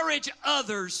encourage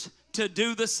others to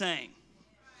do the same.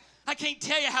 I can't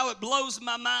tell you how it blows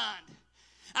my mind.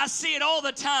 I see it all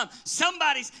the time.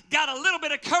 Somebody's got a little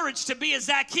bit of courage to be a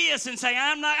Zacchaeus and say,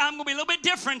 I'm going to be a little bit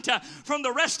different from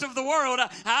the rest of the world.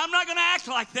 I'm not going to act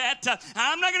like that.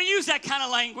 I'm not going to use that kind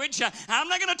of language. I'm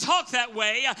not going to talk that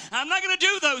way. I'm not going to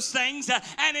do those things.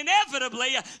 And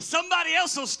inevitably, somebody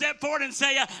else will step forward and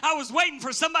say, I was waiting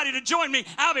for somebody to join me.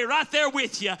 I'll be right there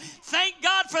with you. Thank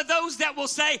God for those that will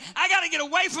say, I got to get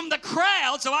away from the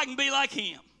crowd so I can be like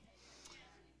him.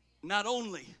 Not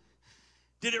only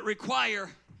did it require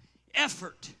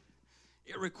effort,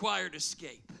 it required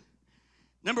escape.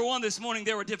 Number one, this morning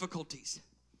there were difficulties.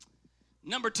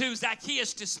 Number two,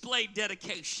 Zacchaeus displayed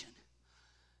dedication.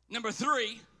 Number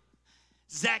three,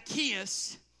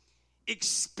 Zacchaeus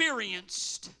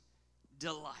experienced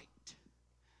delight.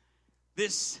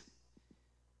 This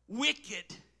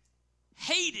wicked,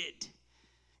 hated,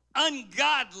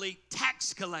 ungodly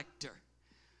tax collector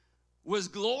was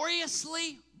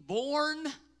gloriously born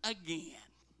again.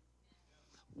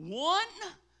 One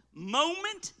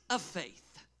moment of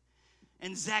faith,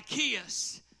 and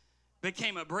Zacchaeus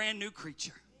became a brand new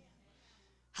creature.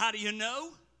 How do you know?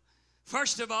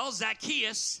 First of all,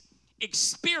 Zacchaeus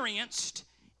experienced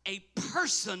a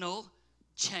personal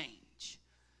change.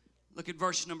 Look at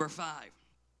verse number 5.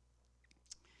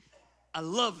 I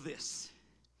love this.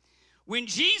 When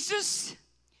Jesus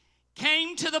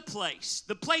came to the place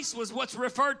was what's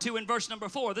referred to in verse number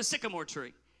 4, the sycamore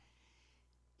tree.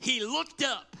 He looked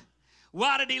up.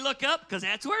 Why did he look up? Because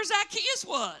that's where Zacchaeus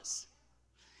was.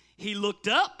 He looked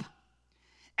up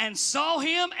and saw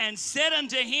him and said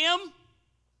unto him,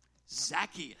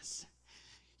 Zacchaeus.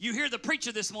 You hear the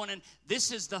preacher this morning,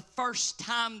 this is the first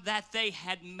time that they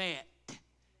had met.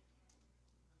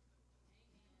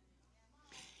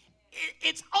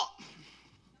 It's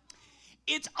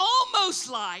almost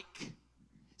like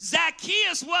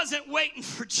Zacchaeus wasn't waiting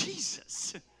for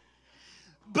Jesus,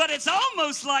 but it's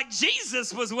almost like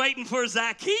Jesus was waiting for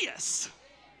Zacchaeus.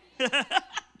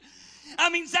 I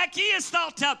mean, Zacchaeus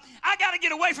thought, I got to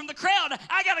get away from the crowd.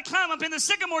 I got to climb up in the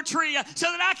sycamore tree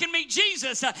so that I can meet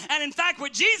Jesus. And in fact,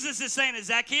 what Jesus is saying is,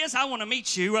 Zacchaeus, I want to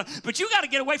meet you, but you got to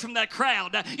get away from that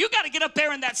crowd. You got to get up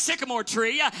there in that sycamore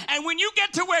tree. And when you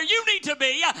get to where you need to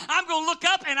be, I'm going to look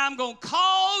up and I'm going to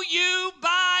call you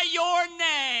by your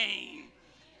name.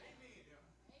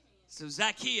 So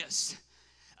Zacchaeus,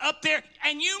 up there,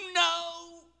 and you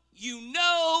know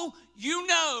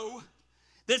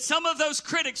that some of those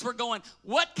critics were going,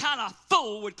 what kind of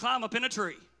fool would climb up in a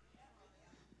tree?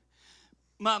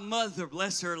 My mother,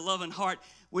 bless her loving heart,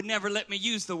 would never let me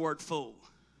use the word fool.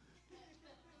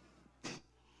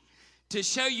 To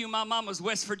show you my mama's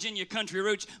West Virginia country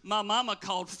roots, my mama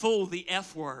called fool the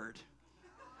F word.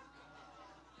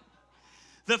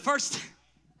 The first,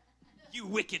 you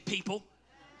wicked people.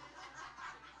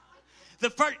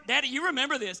 Daddy, you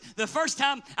remember this. The first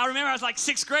time I remember I was like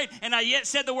 6th grade and I yet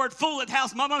said the word fool at the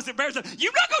house. My mom said, you're not going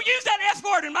to use that F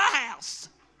word in my house.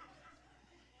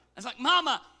 I was like,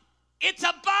 Mama, it's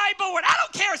a Bible word. I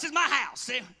don't care. This is my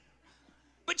house.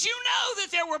 But you know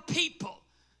that there were people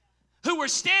who were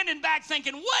standing back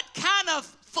thinking, what kind of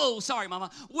fool, sorry, Mama,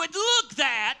 would do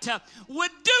that,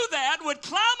 would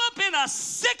climb up in a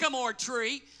sycamore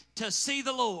tree to see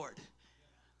the Lord.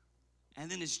 And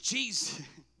then as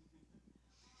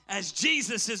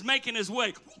Jesus is making his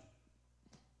way,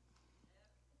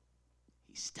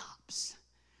 he stops,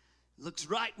 looks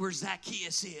right where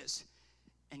Zacchaeus is,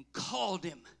 and called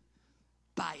him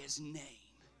by his name.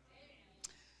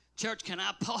 Church, can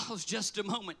I pause just a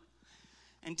moment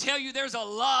and tell you there's a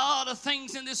lot of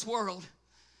things in this world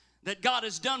that God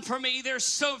has done for me.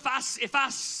 If I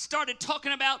started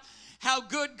talking about how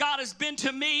good God has been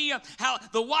to me, how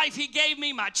the wife he gave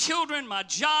me, my children, my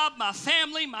job, my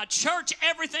family, my church,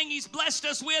 everything he's blessed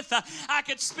us with, I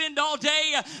could spend all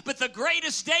day. But the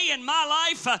greatest day in my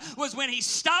life was when he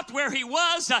stopped where he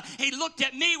was. He looked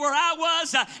at me where I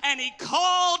was, and he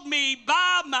called me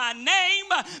by my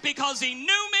name because he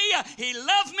knew me. He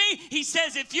loved me. He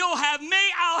says, if you'll have me,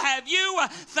 I'll have you.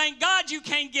 Thank God you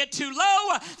can't get too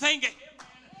low. Thank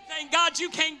God you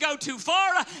can't go too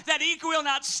far, that he will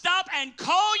not stop and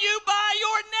call you by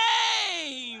your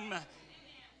name.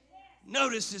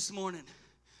 Notice this morning,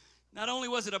 not only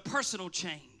was it a personal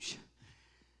change,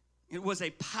 it was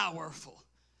a powerful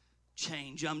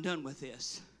change. I'm done with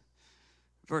this.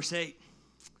 Verse 8.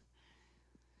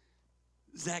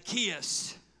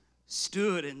 Zacchaeus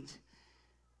stood and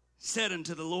said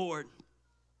unto the Lord,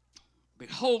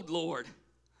 Behold, Lord,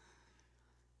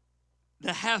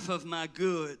 the half of my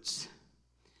goods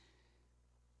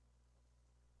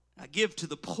I give to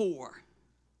the poor.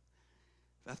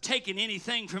 If I've taken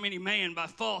anything from any man by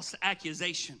false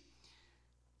accusation,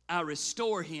 I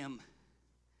restore him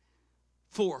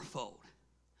fourfold.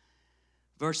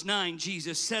 Verse 9,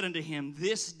 Jesus said unto him,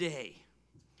 This day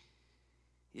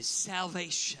is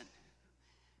salvation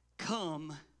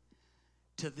come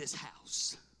to this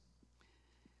house.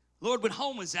 Lord, when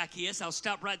home with Zacchaeus, I'll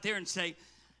stop right there and say,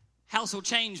 house will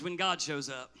change when God shows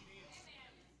up.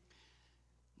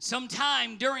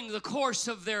 Sometime during the course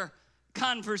of their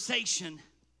conversation,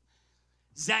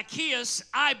 Zacchaeus,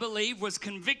 I believe, was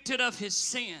convicted of his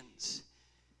sins,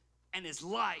 and his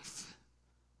life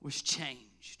was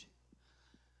changed.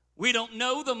 We don't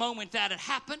know the moment that it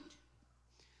happened.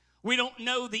 We don't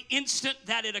know the instant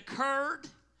that it occurred.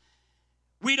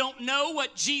 We don't know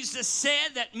what Jesus said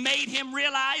that made him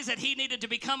realize that he needed to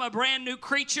become a brand new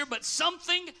creature, but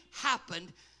something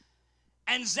happened,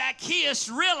 and Zacchaeus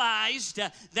realized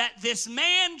that this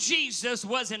man Jesus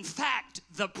was in fact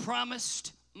the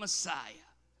promised Messiah.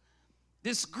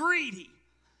 This greedy,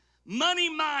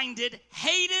 money-minded,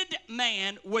 hated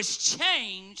man was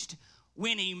changed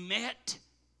when he met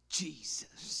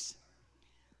Jesus.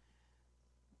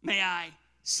 May I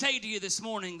say to you this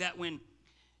morning that when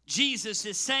Jesus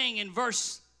is saying in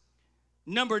verse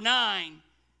number 9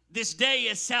 this day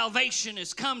as salvation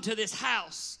has come to this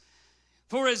house.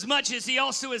 For as much as he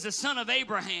also is a son of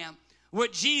Abraham,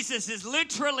 what Jesus is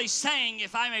literally saying,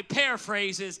 if I may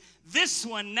paraphrase, is this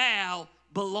one now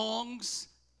belongs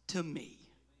to me.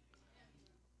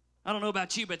 I don't know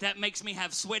about you, but that makes me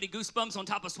have sweaty goosebumps on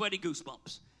top of sweaty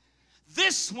goosebumps.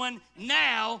 This one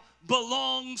now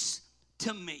belongs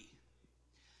to me.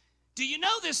 Do you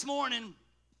know this morning,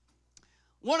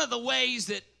 one of the ways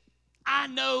that I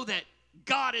know that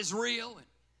God is real and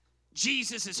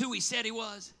Jesus is who he said he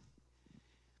was?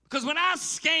 Because when I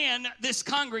scan this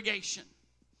congregation,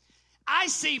 I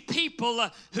see people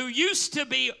who used to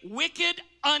be wicked,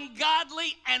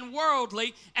 ungodly, and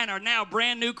worldly and are now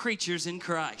brand new creatures in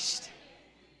Christ.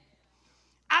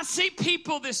 I see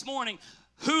people this morning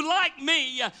who, like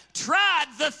me, tried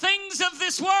the things of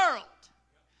this world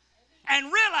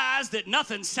and realized that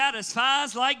nothing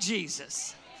satisfies like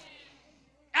Jesus.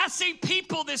 I see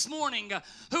people this morning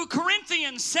who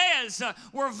Corinthians says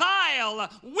were vile,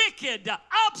 wicked,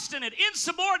 obstinate,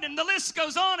 insubordinate, and the list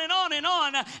goes on and on and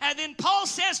on. And then Paul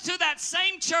says to that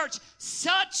same church,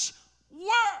 such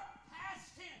were.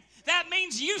 Past tense. That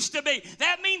means used to be.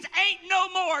 That means ain't no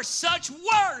more. Such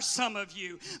were some of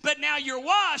you. But now you're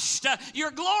washed,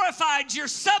 you're glorified, you're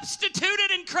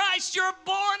substituted in Christ, you're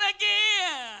born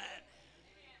again.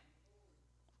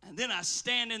 And then I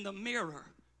stand in the mirror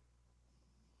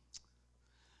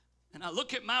and I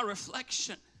look at my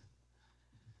reflection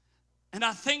and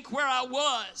I think where I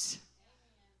was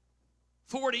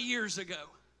 40 years ago.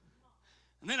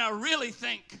 And then I really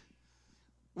think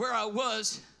where I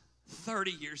was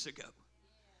 30 years ago.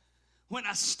 When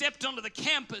I stepped onto the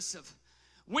campus of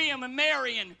William and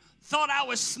Mary and thought I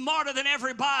was smarter than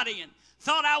everybody and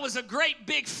thought I was a great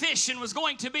big fish and was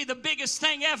going to be the biggest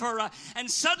thing ever, and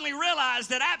suddenly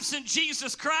realized that absent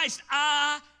Jesus Christ,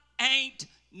 I ain't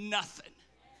nothing.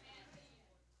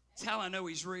 That's how I know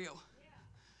he's real.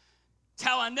 That's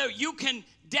how I know. You can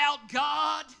doubt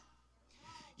God.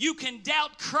 You can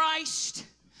doubt Christ.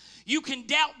 You can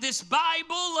doubt this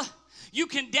Bible. You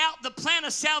can doubt the plan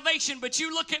of salvation, but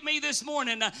you look at me this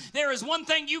morning. There is one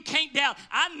thing you can't doubt.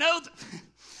 I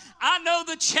know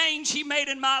the change he made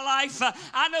in my life.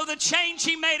 I know the change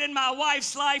he made in my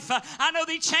wife's life. I know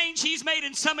the change he's made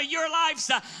in some of your lives.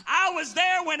 I was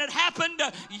there when it happened.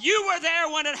 You were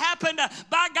there when it happened.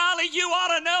 By golly, you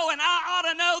ought to know, and I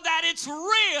ought to know that it's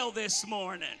real this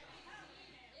morning.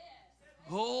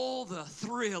 Oh, the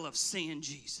thrill of seeing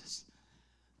Jesus.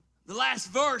 The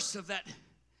last verse of that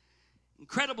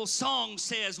incredible song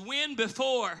says, when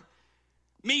before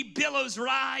me billows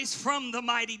rise from the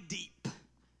mighty deep,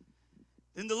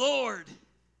 then the Lord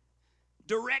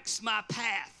directs my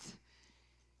path.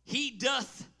 He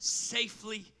doth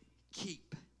safely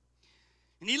keep.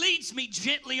 And he leads me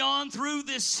gently on through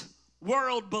this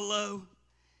world below.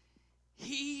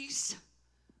 He's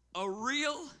a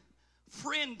real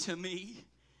friend to me.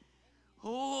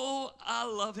 Oh, I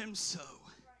love him so.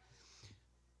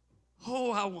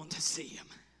 Oh, I want to see him.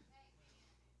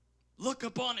 Look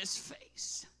upon his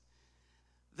face.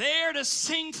 There to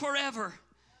sing forever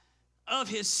of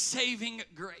his saving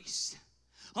grace.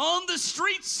 On the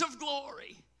streets of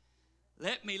glory,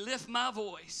 let me lift my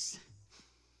voice.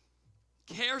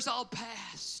 Cares all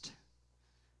past,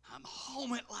 I'm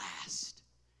home at last,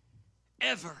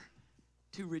 ever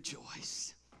to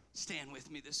rejoice. Stand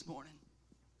with me this morning.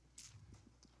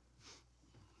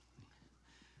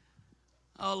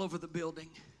 All over the building.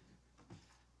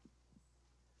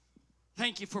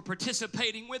 Thank you for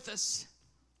participating with us.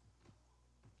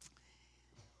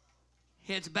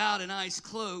 Heads bowed and eyes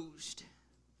closed.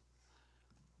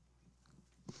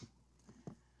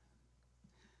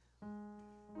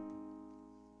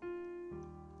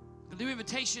 I'll do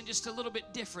invitation just a little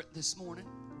bit different this morning.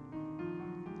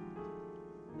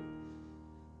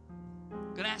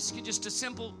 I'm going to ask you just a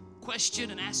simple question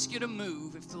and ask you to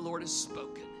move if the Lord has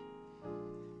spoken.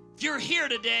 If you're here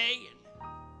today and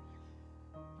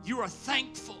you are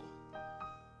thankful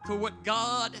for what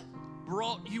God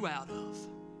brought you out of,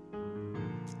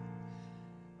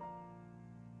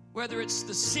 whether it's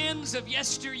the sins of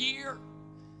yesteryear,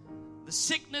 the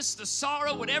sickness, the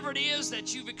sorrow, whatever it is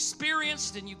that you've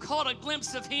experienced and you caught a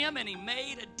glimpse of him and he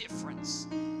made a difference.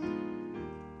 And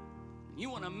you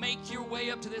want to make your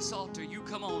way up to this altar, you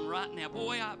come on right now.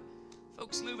 Boy,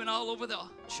 folks moving all over the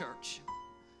church.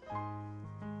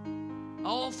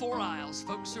 All 4 aisles,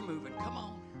 folks are moving. Come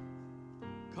on.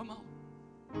 Come on.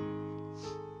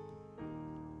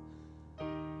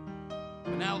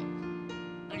 But now,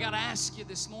 I got to ask you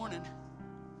this morning,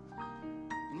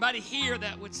 anybody here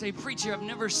that would say, preacher, I've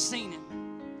never seen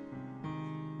him,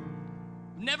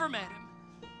 never met him,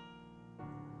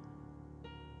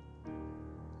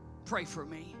 Pray for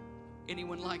me.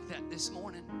 Anyone like that this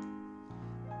morning?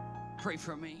 Pray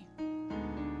for me.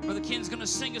 Brother Ken's going to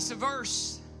sing us a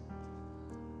verse.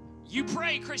 You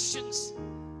pray, Christians.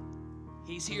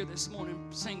 He's here this morning.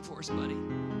 Sing for us, buddy.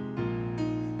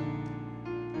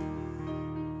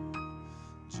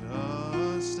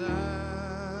 Just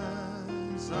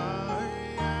as I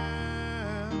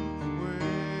am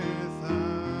without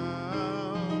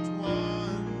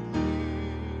one plea,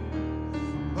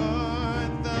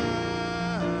 but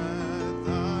that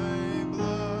thy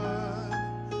blood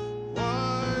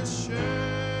was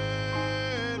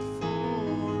shed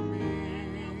for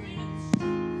me,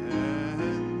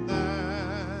 and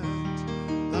that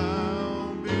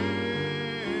thou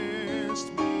bidst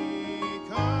me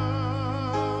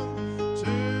come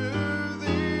to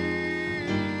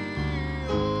thee,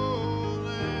 O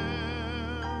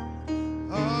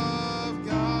Lamb of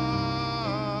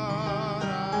God, I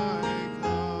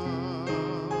come.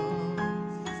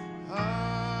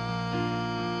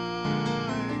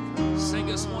 Sing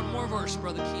us one more verse,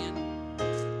 Brother Ken.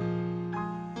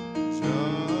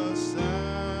 Just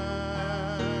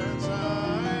as I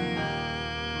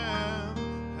am,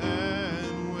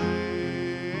 and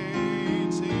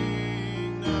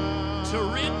waiting now To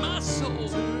rid my soul.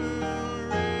 to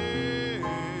rid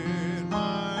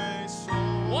my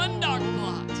soul One dark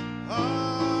blot.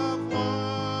 of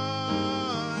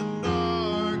one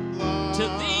dark blot. To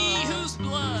thee whose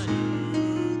blood To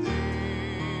thee,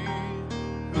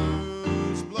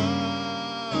 whose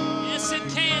blood yes, it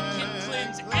can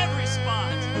cleanse every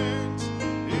spot.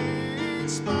 each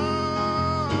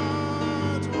spot,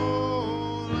 O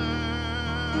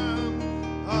Lamb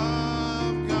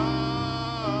of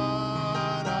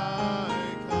God, I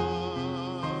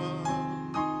come.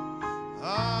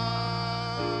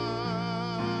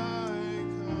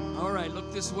 All right,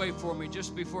 look this way for me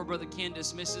just before Brother Ken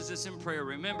dismisses us in prayer.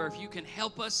 Remember, if you can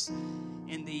help us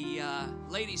in the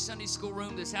ladies' Sunday school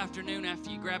room this afternoon after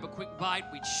you grab a quick bite,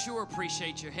 we'd sure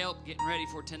appreciate your help getting ready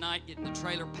for tonight, getting the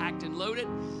trailer packed and loaded.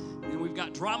 And we've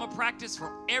got drama practice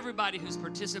for everybody who's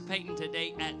participating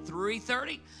today at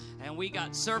 3:30. And we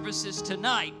got services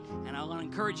tonight. And I want to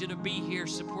encourage you to be here,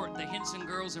 support the Henson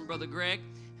girls and Brother Greg.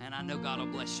 And I know God will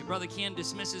bless you. Brother Ken,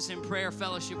 dismiss us in prayer,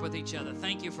 fellowship with each other.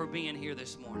 Thank you for being here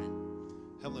this morning.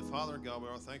 Heavenly Father, God, we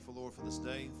are thankful, Lord, for this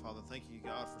day. Father, thank you,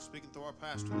 God, for speaking through our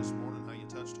pastor this morning, how you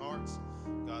touched hearts.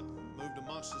 God, moved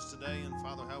amongst us today, and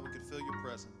Father, how we could feel your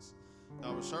presence.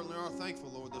 God, we certainly are thankful,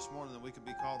 Lord, this morning that we could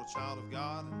be called a child of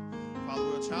God. And Father,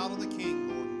 we're a child of the King,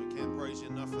 Lord, and we can't praise you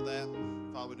enough for that.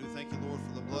 Father, we do thank you, Lord,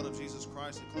 for the blood of Jesus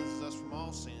Christ that cleanses us from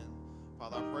all sin.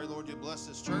 Father, I pray, Lord, you bless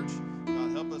this church. God,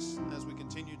 help us as we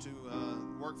continue to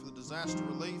work for the disaster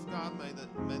relief. God,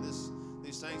 may these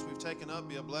things we've taken up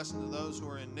be a blessing to those who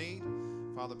are in need.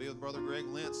 Father, be with Brother Greg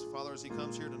Lentz. Father, as he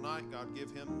comes here tonight, God,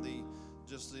 give him the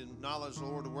knowledge,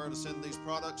 Lord, of where to send these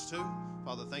products to.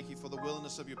 Father, thank you for the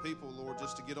willingness of your people, Lord,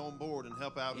 just to get on board and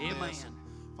help out in this.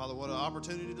 Father, what an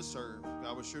opportunity to serve.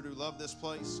 God, we sure do love this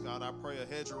place. God, I pray a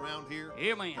hedge around here.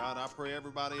 Amen. God, I pray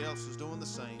everybody else is doing the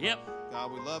same. Yep.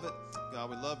 God, we love it. God,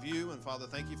 we love you. And Father,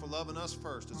 thank you for loving us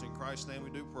first. It's in Christ's name we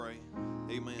do pray.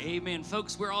 Amen. Amen.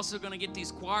 Folks, we're also going to get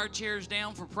these choir chairs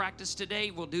down for practice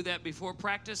today. We'll do that before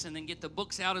practice and then get the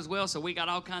books out as well. So we got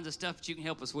all kinds of stuff that you can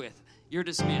help us with. You're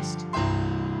dismissed.